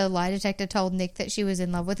that the lie detector told Nick that she was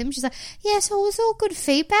in love with him. She's like, yeah, so it was all good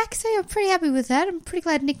feedback, so I'm pretty happy with that. I'm pretty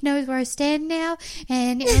glad Nick knows where I stand now.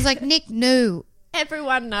 And it was like, Nick knew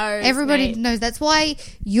Everyone knows. Everybody mate. knows. That's why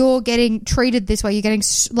you're getting treated this way. You're getting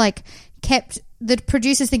kept. The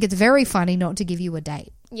producers think it's very funny not to give you a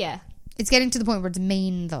date. Yeah. It's getting to the point where it's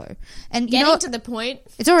mean though, and you know Getting to the point.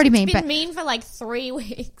 it's already mean. It's been but mean for like 3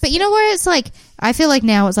 weeks. But you know where it's like, I feel like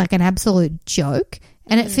now it's like an absolute joke,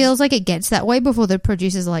 and it feels like it gets that way before the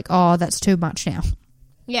producers are like, oh, that's too much now.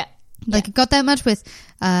 Yeah. Like it got that much with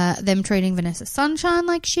them treating Vanessa Sunshine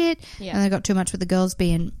like shit, Yeah. and they got too much with the girls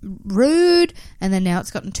being rude, and then now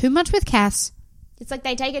it's gotten too much with Cass, It's like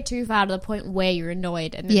they take it too far to the point where you're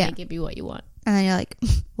annoyed and then Yeah. they give you what you want. and then you're like,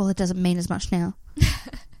 well, it doesn't mean as much now.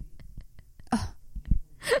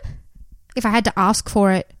 If I had to ask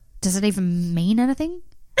for it, does it even mean anything?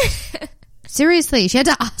 Seriously, she's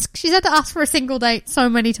had to ask for a single date so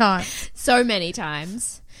many times. So many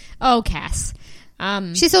times. Oh, Cass.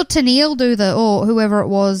 She saw Tennille do or whoever it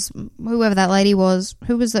was, whoever that lady was,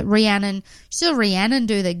 who was that? Rhiannon. She saw Rhiannon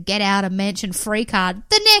do the get out of mansion free card.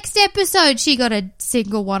 The next episode, she got a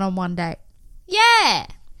single one-on-one date. Yeah.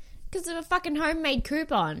 Because of a fucking homemade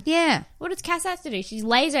coupon. Yeah. What does Cass have to do? She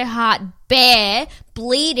lays her heart bare,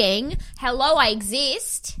 bleeding. Hello, I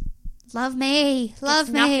exist. Love me. Love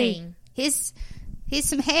It's me. nothing. Here's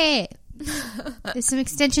some hair. There's some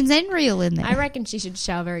extensions and reel in there. I reckon she should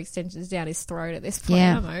shove her extensions down his throat at this point.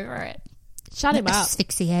 Yeah. I'm over it. Shut him up.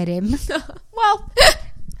 Asphyxiate him. Well,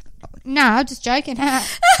 No, I'm just joking.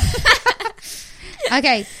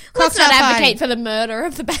 Okay. let's cocktail not party. advocate for the murder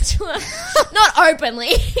of the Bachelor. Not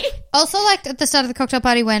openly. Also, like at the start of the cocktail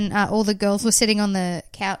party when all the girls were sitting on the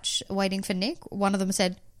couch waiting for Nick, one of them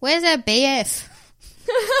said, "Where's our BF?"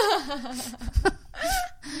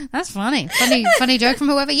 That's funny. Funny joke from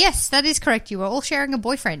whoever. Yes, that is correct. You were all sharing a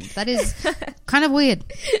boyfriend. That is kind of weird.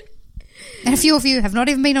 And a few of you have not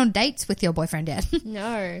even been on dates with your boyfriend yet.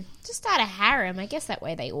 No. Just start a harem. I guess that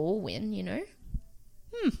way they all win, you know?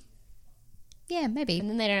 Yeah, maybe. And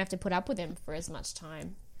then they don't have to put up with him for as much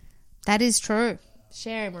time. That is true.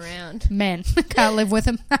 Share him around. Man, can't live with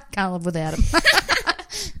him. Can't live without him.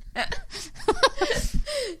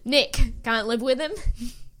 Nick, can't live with him.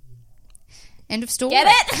 End of story. Get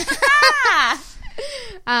it?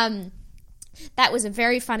 That was a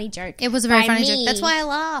very funny joke. It was a very by funny me. joke. That's why I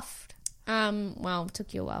laughed. Well, it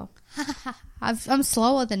took you a while. I'm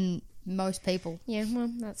slower than most people. Yeah, well,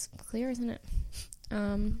 that's clear, isn't it?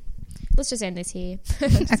 Let's just end this here.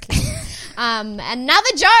 Okay. Another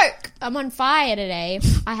joke. I'm on fire today.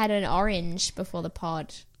 I had an orange before the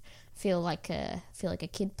pod. Feel like a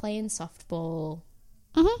kid playing softball.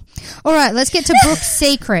 All right, let's get to Brooke's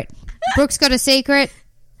secret. Brooke's got a secret.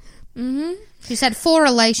 Mm-hmm. She's had 4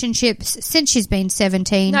 relationships since she's been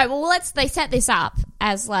 17. No, well, they set this up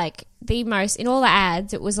as like the most, in all the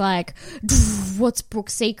ads, it was like, what's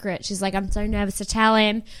Brooke's secret? She's like, I'm so nervous to tell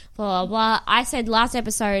him, blah, blah, blah. I said last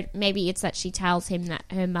episode, maybe it's that she tells him that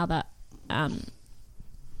her mother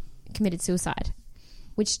committed suicide.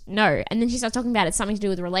 Which, no. And then she starts talking about it's something to do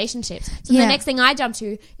with relationships. So Yeah. the next thing I jump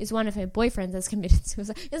to is one of her boyfriends has committed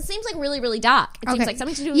suicide. It seems like really, really dark. It seems like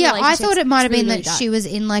something to do with relationships. I thought it might have It's been really, that really she dark. was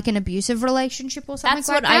in like an abusive relationship or something That's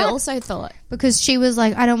like what that. I also thought. Because she was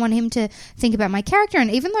like, I don't want him to think about my character.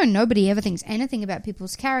 And even though nobody ever thinks anything about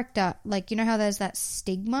people's character, like, you know how there's that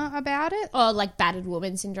stigma about it? Or like battered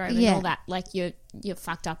woman syndrome and Yeah. all that. Like you're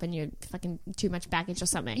fucked up and you're fucking too much baggage or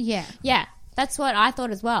something. Yeah. Yeah. That's what I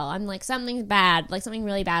thought as well. I'm like, something bad, like something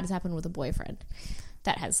really bad has happened with a boyfriend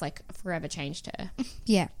that has like forever changed her.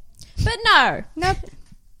 Yeah. But no. Nope.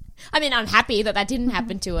 I mean, I'm happy that didn't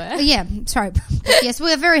happen to her. Yeah, sorry. But yes,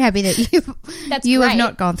 we're very happy that That's you have great.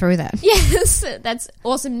 not gone through that. Yes, that's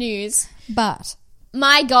awesome news. But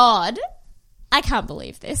My God, I can't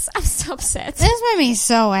believe this. I'm so upset. this made me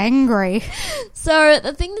so angry. So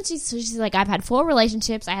the thing that she's like, I've had 4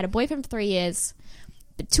 relationships. I had a boyfriend for 3 years.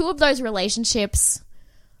 But 2 of those relationships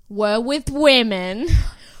were with women.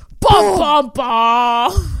 Bum, bum,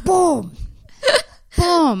 bum. Boom.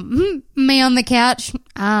 Boom. Me on the couch.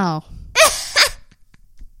 Oh.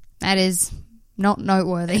 That is not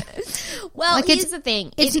noteworthy. Well, Like, here's it's- the thing.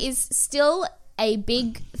 it's- It is still a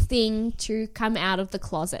big thing to come out of the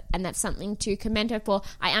closet, and that's something to commend her for.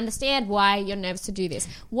 I understand why you're nervous to do this.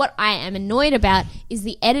 What I am annoyed about is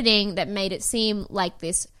the editing that made it seem like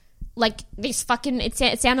this fucking,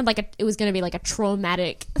 it sounded like it was going to be like a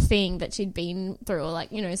traumatic thing that she'd been through, or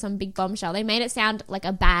like, you know, some big bombshell. They made it sound like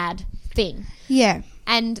a bad thing. Yeah.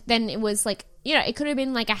 And then it was like, you know, it could have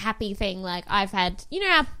been like a happy thing. Like, I've had, you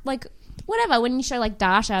know, like, whatever, when you show like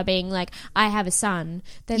Dasha being like, I have a son,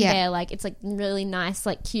 then Yeah. they're like, it's like really nice,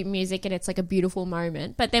 like cute music, and it's like a beautiful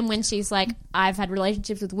moment. But then when she's like, I've had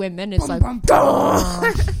relationships with women, it's like,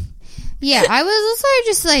 Yeah, I was also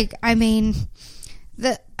just like, I mean,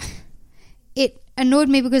 annoyed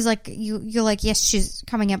me because, like, you're like, yes, she's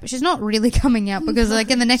coming out, but she's not really coming out because, like,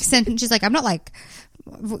 in the next sentence, she's like, I'm not like,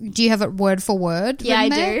 do you have it word for word? Yeah,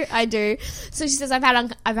 I do. So she says, I've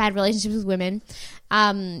had relationships with women.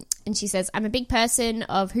 And she says, I'm a big person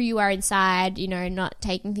of who you are inside, you know, not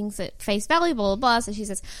taking things at face value, blah, blah, blah. So she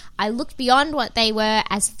says, I looked beyond what they were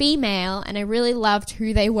as female and I really loved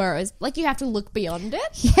who they were. As, like, you have to look beyond it.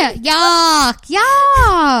 Yeah, yuck.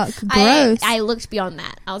 Gross. I looked beyond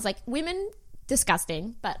that. I was like, women,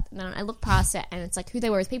 disgusting. But then I looked past it and it's like who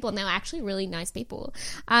they were as people, and they were actually really nice people.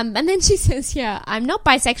 And then she says, yeah, I'm not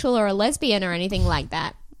bisexual or a lesbian or anything like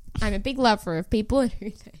that. I'm a big lover of people and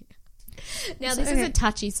who they are. Now, this is a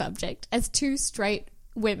touchy subject as two straight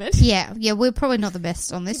women. Yeah, we're probably not the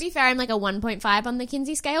best on this. To be fair, I'm like a 1.5 on the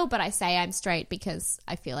Kinsey scale, but I say I'm straight because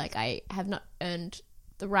I feel like I have not earned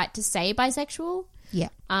the right to say bisexual. Yeah.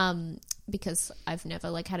 Because I've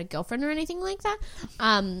never, like, had a girlfriend or anything like that.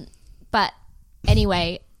 But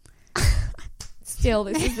anyway, still,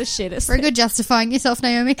 this is the shittest. Very good justifying yourself,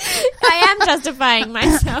 Naomi. I am justifying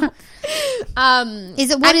myself. I'm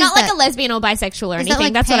not like a lesbian or bisexual or anything.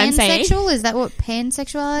 Like, that's what I'm saying. Pansexual? Is that what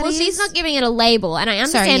pansexuality is? Well, she's not giving it a label, and I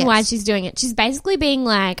understand why she's doing it. She's basically being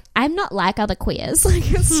like, I'm not like other queers.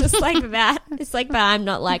 Like, it's just like that. It's like that I'm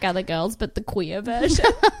not like other girls, but the queer version.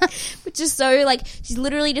 Which is so, like, she's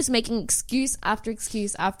literally just making excuse after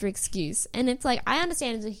excuse after excuse. And it's like, I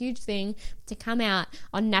understand it's a huge thing to come out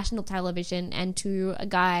on national television and to a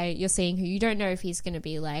guy you're seeing who you don't know if he's going to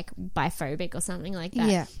be, like, biphobic or something like that.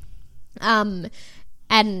 Yeah.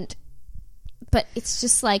 But it's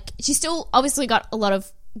just like, she's still obviously got a lot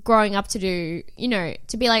of growing up to do, you know,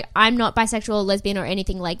 to be like, I'm not bisexual or lesbian or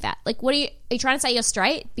anything like that. Like, what are you trying to say you're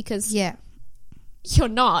straight? Because you're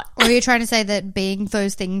not. Or are you trying to say that being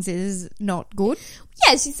those things is not good?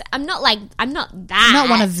 Yeah, I'm not that. I'm not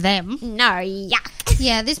one of them. No, yuck.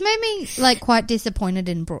 Yeah, this made me, like, quite disappointed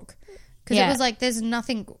in Brooke. Because it was like, there's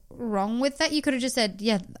nothing wrong with that. You could have just said,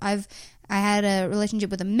 yeah, I had a relationship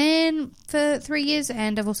with a man for 3 years,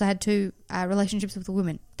 and I've also had 2 relationships with a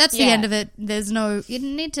woman. That's the end of it. There's no, you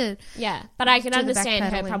didn't need to. Yeah, but I can understand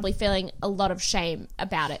her probably feeling a lot of shame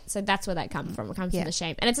about it. So that's where that comes from. It comes from the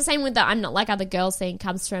shame. And it's the same with the I'm not like other girls thing,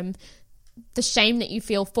 comes from the shame that you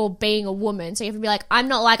feel for being a woman. So you have to be like, I'm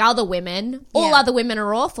not like other women. All other women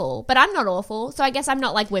are awful, but I'm not awful. So I guess I'm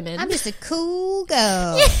not like women. I'm just a cool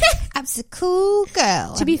girl. I'm just a cool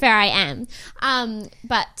girl. To be fair, I am.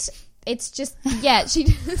 But it's just, she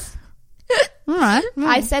just... All right.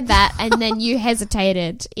 I said that, and then you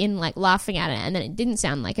hesitated in, like, laughing at it, and then it didn't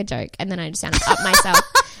sound like a joke, and then I just sounded up myself.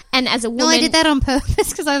 And as a woman... No, I did that on purpose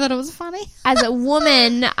because I thought it was funny. As a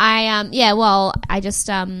woman, I just...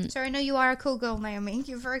 Sorry, no, you are a cool girl, Naomi.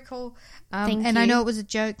 You're very cool. Thank you. And I know it was a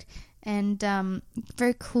joke, and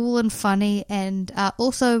very cool and funny, and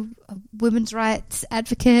also a women's rights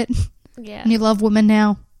advocate. Yeah. And you love women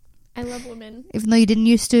now. I love women. Even though you didn't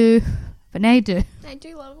used to, but now you do. I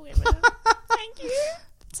do love women. Thank you.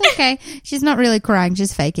 It's okay. She's not really crying.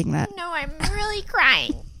 She's faking that. No, I'm really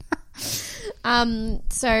crying.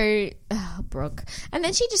 Brooke. And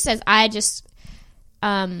then she just says, I just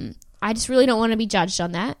really don't want to be judged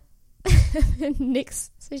on that. And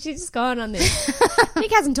so she's just gone on this.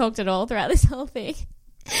 Nick hasn't talked at all throughout this whole thing.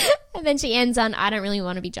 And then she ends on, I don't really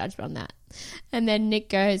want to be judged on that. And then Nick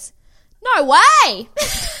goes, no way!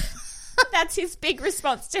 That's his big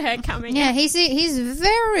response to her coming out. Yeah, he's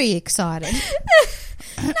very excited.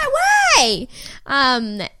 No way!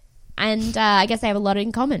 And I guess they have a lot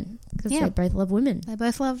in common because they both love women. They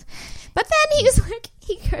both love. But then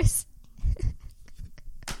he goes.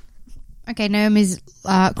 Okay, Naomi's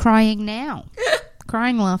crying now,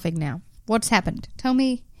 laughing now. What's happened? Tell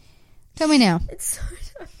me now. It's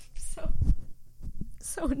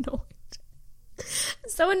so annoyed.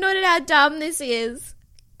 So annoyed at how dumb this is.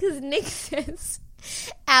 Because Nick says,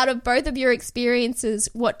 out of both of your experiences,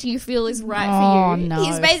 what do you feel is right for you? No.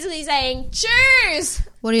 He's basically saying, choose!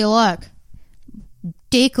 What do you like?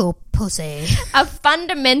 Dick or pussy? A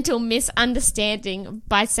fundamental misunderstanding of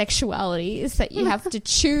bisexuality is that you have to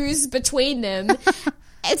choose between them.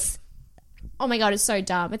 Oh my God, it's so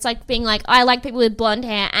dumb. It's like being like, I like people with blonde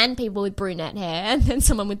hair and people with brunette hair. And then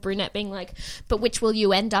someone with brunette being like, but which will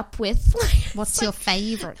you end up with? What's your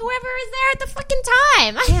favourite? Whoever is there at the fucking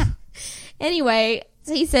time. Yeah. Anyway,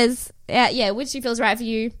 so he says, which she feels right for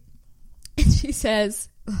you. And she says,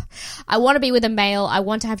 I want to be with a male. I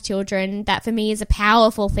want to have children. That for me is a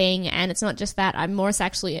powerful thing. And it's not just that. I'm more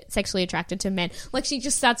sexually attracted to men. Like, she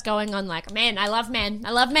just starts going on like, man, I love men.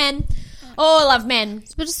 I love men. Oh, I love men.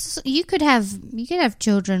 But you could have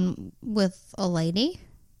children with a lady.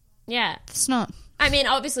 Yeah. It's not. I mean,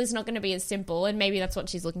 obviously it's not going to be as simple, and maybe that's what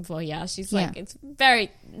she's looking for here. She's like, it's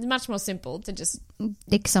much more simple to just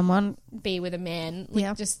dick someone, be with a man,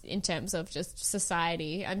 like, just in terms of just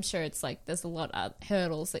society. I'm sure it's like there's a lot of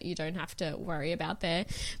hurdles that you don't have to worry about there,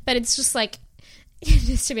 but it's just like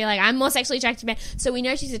just to be like, I'm more sexually attracted to men. So we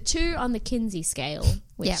know she's a 2 on the Kinsey scale,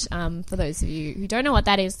 which for those of you who don't know what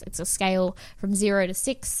that is, it's a scale from 0 to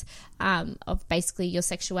 6 of basically your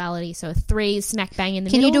sexuality. So a 3 is smack bang in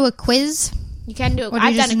the middle. Can you do a quiz? You can do it.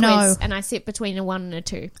 I've done a quiz and I sit between a 1 and a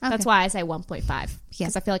 2. Okay. That's why I say 1.5,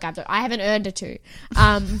 because I feel like I haven't earned a 2.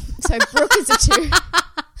 So Brooke is a 2.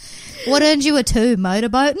 What earned you a 2?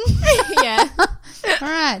 Motorboating? Yeah. All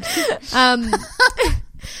right.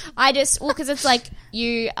 I just, because it's like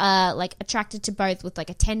you are like attracted to both with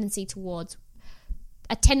like a tendency towards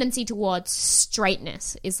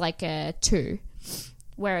straightness is like a 2,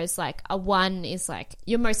 whereas like a 1 is like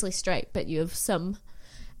you're mostly straight, but you have some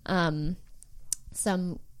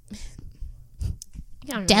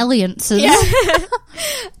dalliances. Yeah.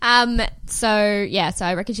 So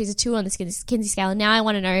I reckon she's a 2 on the Kinsey scale. And now I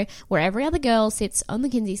want to know where every other girl sits on the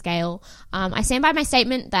Kinsey scale. I stand by my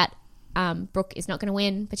statement that Brooke is not going to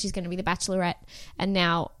win, but she's going to be the Bachelorette. And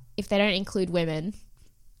now, if they don't include women,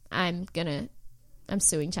 I'm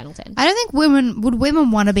suing Channel 10. I don't think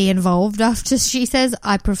women want to be involved after she says,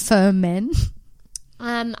 I prefer men.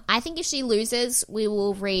 I think if she loses, we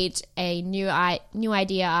will read a new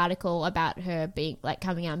idea article about her being like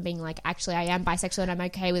coming out and being like, actually, I am bisexual and I'm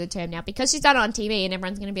okay with the term now, because she's done it on TV and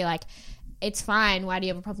everyone's going to be like, it's fine. Why do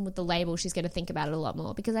you have a problem with the label? She's going to think about it a lot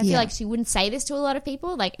more, because I feel like she wouldn't say this to a lot of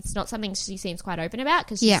people. Like, it's not something she seems quite open about,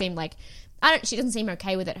 because she seemed like she doesn't seem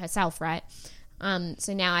okay with it herself, right?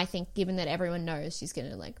 So now I think, given that everyone knows, she's going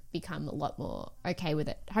to like become a lot more okay with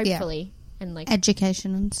it, hopefully. And like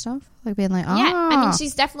education and stuff, like being like, I mean,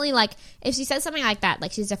 she's definitely like, if she says something like that,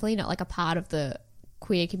 like she's definitely not like a part of the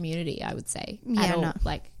queer community, I would say, at all. No.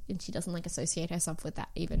 Like, and she doesn't like associate herself with that,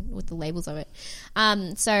 even with the labels of it.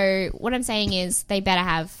 So what I'm saying is they better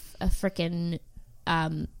have a freaking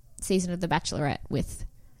season of The Bachelorette with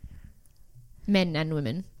men and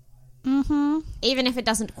women. Mm-hmm. Even if it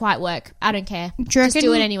doesn't quite work, I don't care. Just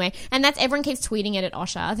do it anyway. And that's, everyone keeps tweeting it at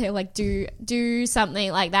Osher. They're like, do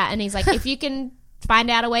something like that. And he's like, if you can find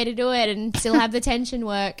out a way to do it and still have the tension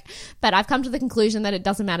work. But I've come to the conclusion that it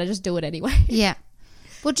doesn't matter. Just do it anyway. Yeah.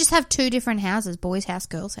 We'll just have 2 different houses, boys' house,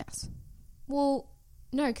 girls' house. Well,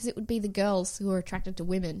 no, because it would be the girls who are attracted to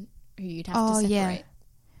women who you'd have to separate. Yeah.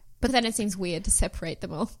 But then it seems weird to separate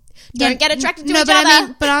them all. Don't get attracted to each other. I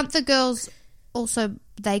mean, but aren't the girls also,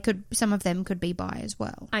 some of them could be bi as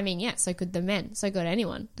well? I mean, yeah, so could the men. So could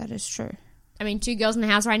anyone. That is true. I mean, 2 girls in the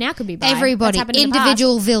house right now could be bi. Everybody.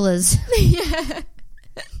 Individual villas. Yeah.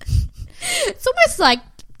 It's almost like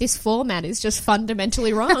this format is just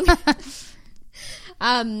fundamentally wrong.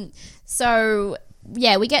 So,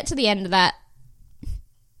 yeah, we get to the end of that.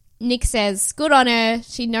 Nick says, good on her.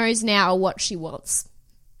 She knows now what she wants.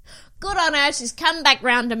 Good on her. She's come back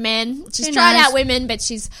round to men. She's tried out women, but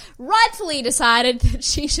she's rightfully decided that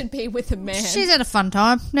she should be with a man. She's had a fun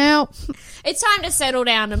time now. It's time to settle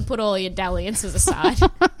down and put all your dalliances aside.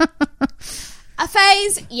 A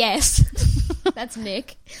phase? Yes. That's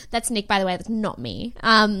Nick. That's Nick, by the way. That's not me.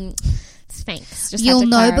 Thanks. Just You'll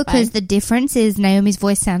know clarify. Because the difference is Naomi's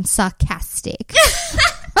voice sounds sarcastic.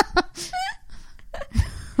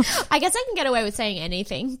 I guess I can get away with saying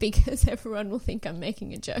anything because everyone will think I'm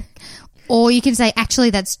making a joke. Or you can say, actually,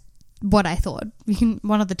 that's what I thought. You can,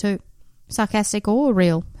 one of the two. Sarcastic or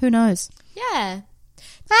real. Who knows? Yeah.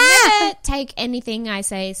 Never take anything I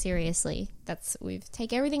say seriously.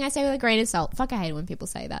 Take everything I say with a grain of salt. Fuck, I hate it when people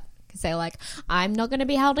say that. Because they're like, I'm not going to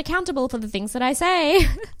be held accountable for the things that I say.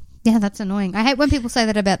 Yeah, that's annoying. I hate when people say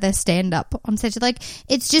that about their stand-up on stage. Like,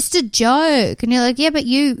 it's just a joke. And you're like, yeah, but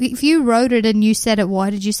if you wrote it and you said it,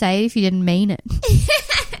 why did you say it if you didn't mean it?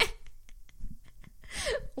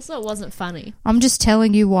 Also, it wasn't funny. I'm just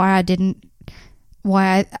telling you why I don't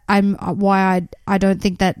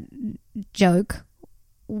think that joke,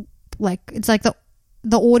 like, it's like the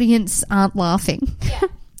audience aren't laughing. Yeah.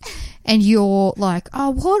 And you're like, oh,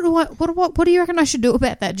 what do you reckon I should do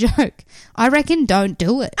about that joke? I reckon don't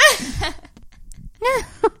do it.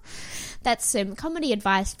 That's some comedy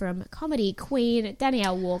advice from comedy queen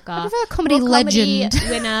Danielle Walker. What about comedy legend? Comedy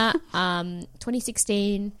winner,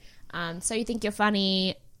 2016. So You Think You're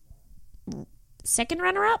Funny, second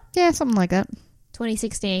runner-up? Yeah, something like that.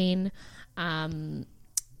 2016. Comedy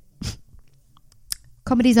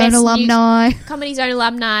Zone alumni. Comedy Zone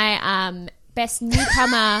alumni. Best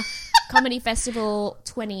Newcomer Comedy Festival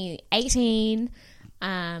 2018.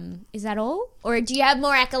 Is that all? Or do you have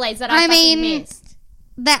more accolades that I fucking missed?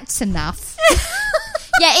 That's enough.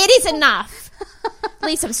 Yeah, it is enough.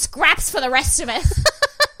 Leave some scraps for the rest of us.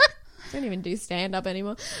 Don't even do stand-up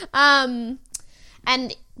anymore. And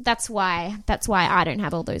that's why I don't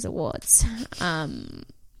have all those awards.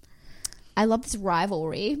 I love this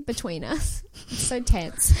rivalry between us. It's so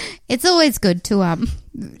tense. It's always good to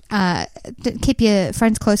keep your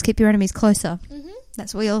friends close, keep your enemies closer. Mm-hmm.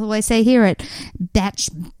 That's what we always say here at Batch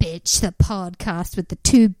Bitch, the podcast with the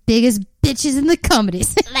two biggest bitches in the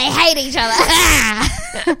comedies. They hate each other.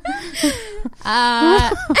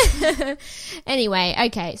 Anyway,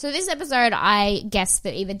 okay. So this episode, I guessed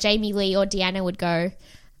that either Jamie Lee or Deanna would go.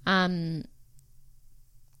 And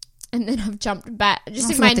then I've jumped back. Just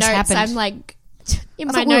in my notes, I'm like... In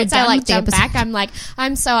my notes, I like jump back. I'm like,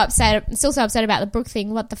 I'm so upset. I'm still so upset about the Brooke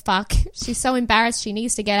thing. What the fuck? She's so embarrassed. She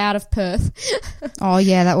needs to get out of Perth. Oh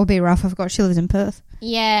yeah, that would be rough. I forgot she lives in Perth.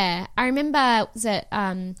 Yeah, I remember. Was it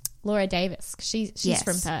Laura Davis? She's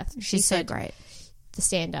from Perth. She's so great. The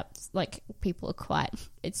stand-up, like, people are quite.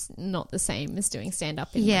 It's not the same as doing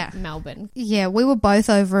stand-up in like, Melbourne. Yeah, we were both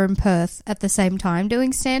over in Perth at the same time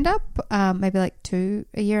doing stand-up. Maybe like 2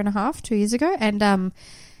 years ago, and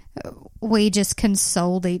we just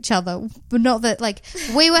consoled each other. Not that, like,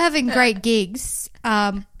 we were having great gigs,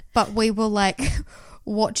 but we were, like,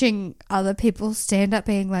 watching other people stand up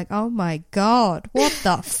being like, oh, my God, what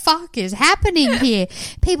the fuck is happening here?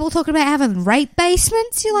 People talking about having rape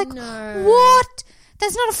basements. You're like, no. What?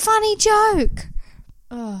 That's not a funny joke.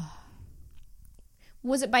 Oh.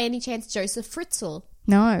 Was it by any chance Joseph Fritzl?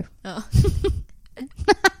 No. Oh.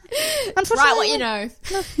 Unfortunately, right, what you know.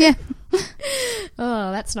 No. Yeah.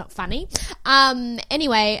 Oh, that's not funny.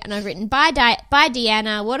 Anyway, and I've written, bye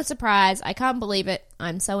Deanna. What a surprise. I can't believe it.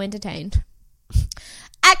 I'm so entertained.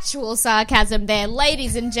 Actual sarcasm there,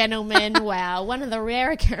 ladies and gentlemen. Wow, one of the rare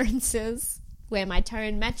occurrences where my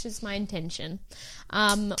tone matches my intention.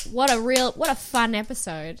 What a fun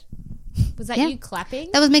episode. Was that you clapping?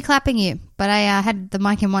 That was me clapping you, but I had the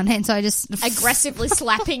mic in one hand, so I just... Aggressively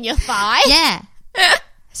slapping your thigh? Yeah.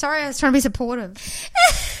 Sorry, I was trying to be supportive.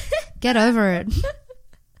 Get over it.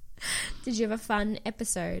 Did you have a fun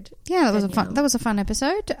episode? Yeah, that was a fun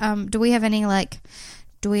episode. Do we have any, like...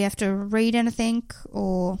 Do we have to read anything,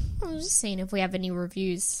 or... I was just seeing if we have any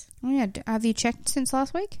reviews. Oh, yeah. Have you checked since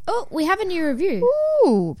last week? Oh, we have a new review.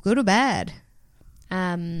 Ooh, good or bad?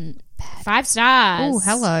 5 stars. Oh,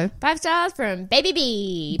 hello. 5 stars from Baby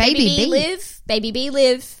B. Baby B. Live. Baby B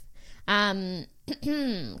live. Come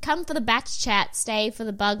for the batch chat. Stay for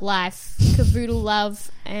the bug life. Cavoodle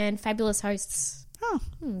love and fabulous hosts. Oh,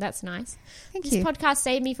 that's nice. Thank you. This podcast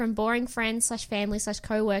saved me from boring friends / family /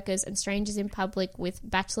 co-workers and strangers in public with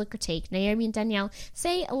bachelor critique. Naomi and Danielle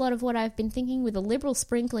say a lot of what I've been thinking with a liberal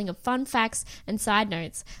sprinkling of fun facts and side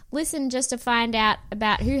notes. Listen just to find out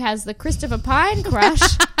about who has the Christopher Pine crush.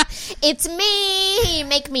 It's me.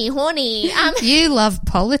 Make me horny. You love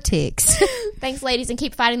politics. Thanks, ladies, and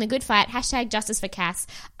keep fighting the good fight. # justice for Cass.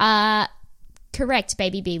 Correct,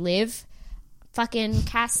 Baby B live. Fucking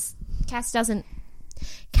Cass doesn't...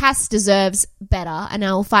 Cass deserves better, and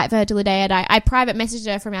I will fight for her till the day I die. I private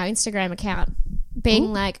messaged her from our Instagram account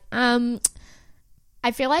being like, I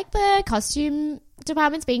feel like the costume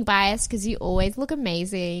department's being biased because you always look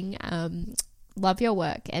amazing. Love your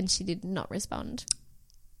work. And she did not respond.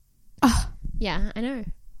 Oh. Yeah, I know.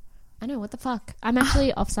 What the fuck? I'm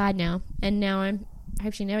actually offside now, and now I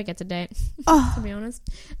hope she never gets a date. To be honest.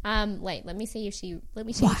 Wait, let me see if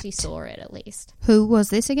she saw it at least. Who was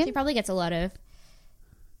this again? She probably gets a lot of...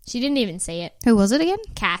 She didn't even see it. Who was it again?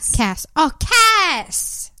 Cass. Oh,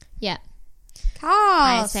 Cass! Yeah. Cass!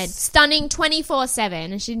 I said stunning 24/7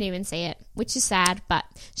 and she didn't even see it, which is sad, but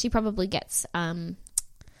she probably gets a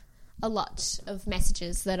lot of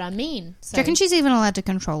messages that are mean. So. Do you reckon she's even allowed to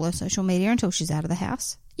control her social media until she's out of the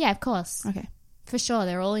house? Yeah, of course. Okay. For sure,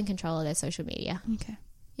 they're all in control of their social media. Okay.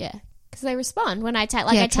 Yeah. Because they respond when I tag.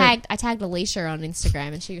 I tagged Alicia on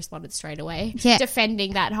Instagram and she responded straight away,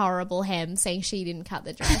 defending that horrible hem, saying she didn't cut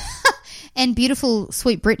the dress. And beautiful,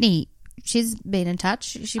 sweet Brittany, she's been in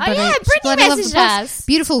touch. Brittany messaged us.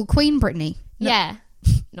 Beautiful Queen Brittany. Yeah,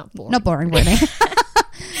 not boring. Not boring, Brittany.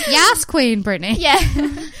 Yes, Queen Brittany. Yeah,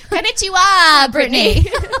 konnichiwa, Brittany.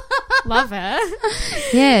 Love her.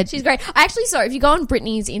 Yeah, she's great. I actually saw, if you go on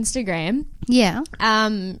Brittany's Instagram,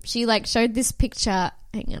 she like showed this picture.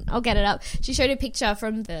 Hang on, I'll get it up. She showed a picture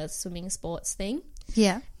from the swimming sports thing.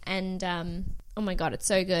 Yeah. And, oh my God, it's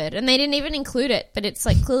so good. And they didn't even include it, but it's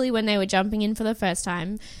like clearly when they were jumping in for the first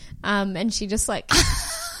time. And she just like,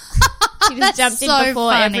 she just jumped in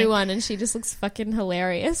before everyone and she just looks fucking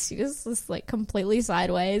hilarious. She just looks like completely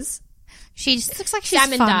sideways. She just looks like she's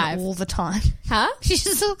fun all the time. Huh? She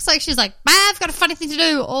just looks like she's like, I've got a funny thing to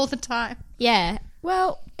do all the time. Yeah.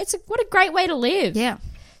 Well, what a great way to live. Yeah.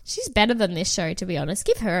 She's better than this show, to be honest.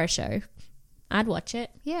 Give her a show. I'd watch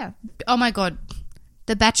it. Yeah. Oh, my God.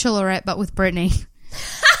 The Bachelorette, but with Brittany.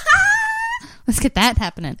 Let's get that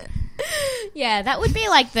happening. Yeah, that would be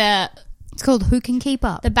like It's called Who Can Keep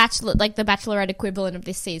Up? the Bachelorette equivalent of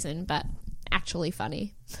this season, but actually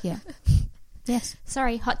funny. Yeah. Yes.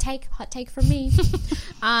 Sorry, hot take from me.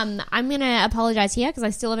 I'm going to apologise here because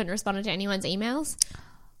I still haven't responded to anyone's emails.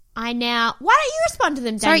 Why don't you respond to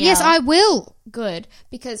them, Danielle? Sorry, yes, I will. Good,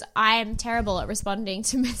 because I am terrible at responding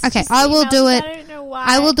to messages. Okay, I will do it. I don't know why.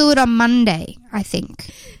 I will do it on Monday, I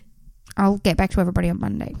think. I'll get back to everybody on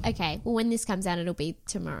Monday. Okay, well, when this comes out, it'll be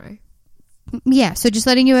tomorrow. Yeah, so just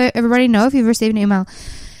letting everybody know if you've received an email.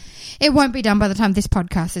 It won't be done by the time this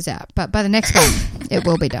podcast is out, but by the next one, it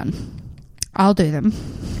will be done. I'll do them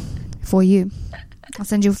for you. I'll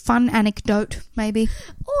send you a fun anecdote, maybe.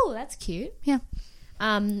 Oh, that's cute. Yeah.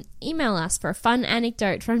 Email us for a fun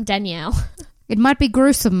anecdote from Danielle. It might be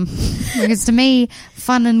gruesome, because to me,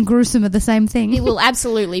 fun and gruesome are the same thing. It will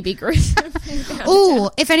absolutely be gruesome. Oh,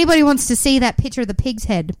 if anybody wants to see that picture of the pig's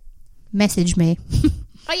head, message me.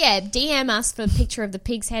 Oh yeah, DM us for the picture of the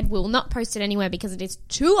pig's head. We'll not post it anywhere because it is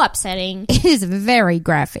too upsetting. It is very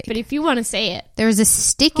graphic. But if you want to see it, there is a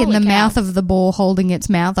stick in the mouth of the boar holding its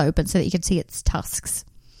mouth open so that you can see its tusks.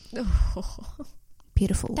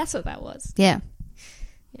 Beautiful. That's what that was. Yeah.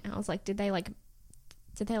 Yeah, I was like, did they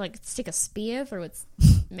stick a spear through its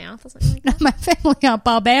mouth or something like that? No, my family are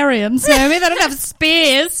barbarians, Sammy. They don't have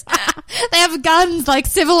spears. They have guns like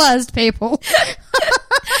civilized people.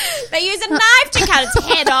 They use a knife to cut its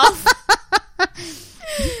head off.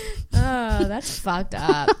 Oh, that's fucked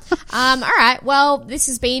up. All right. Well, this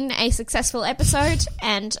has been a successful episode,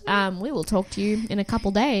 and we will talk to you in a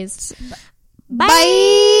couple days. Bye.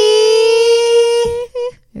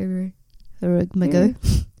 Rumago.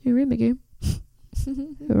 Rumago.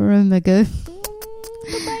 Rumago.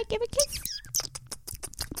 Bye-bye. Give a kiss.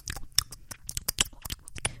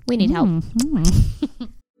 We need help.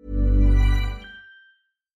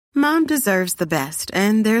 Mom deserves the best,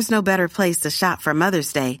 and there's no better place to shop for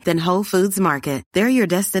Mother's Day than Whole Foods Market. They're your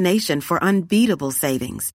destination for unbeatable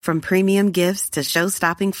savings, from premium gifts to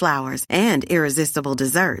show-stopping flowers and irresistible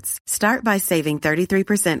desserts. Start by saving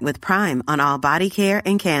 33% with Prime on all body care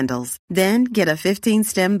and candles. Then get a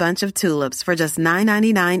 15-stem bunch of tulips for just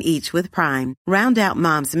 $9.99 each with Prime. Round out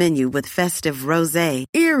Mom's menu with festive rosé,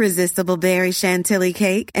 irresistible berry chantilly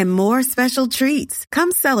cake, and more special treats.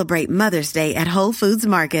 Come celebrate Mother's Day at Whole Foods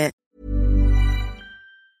Market.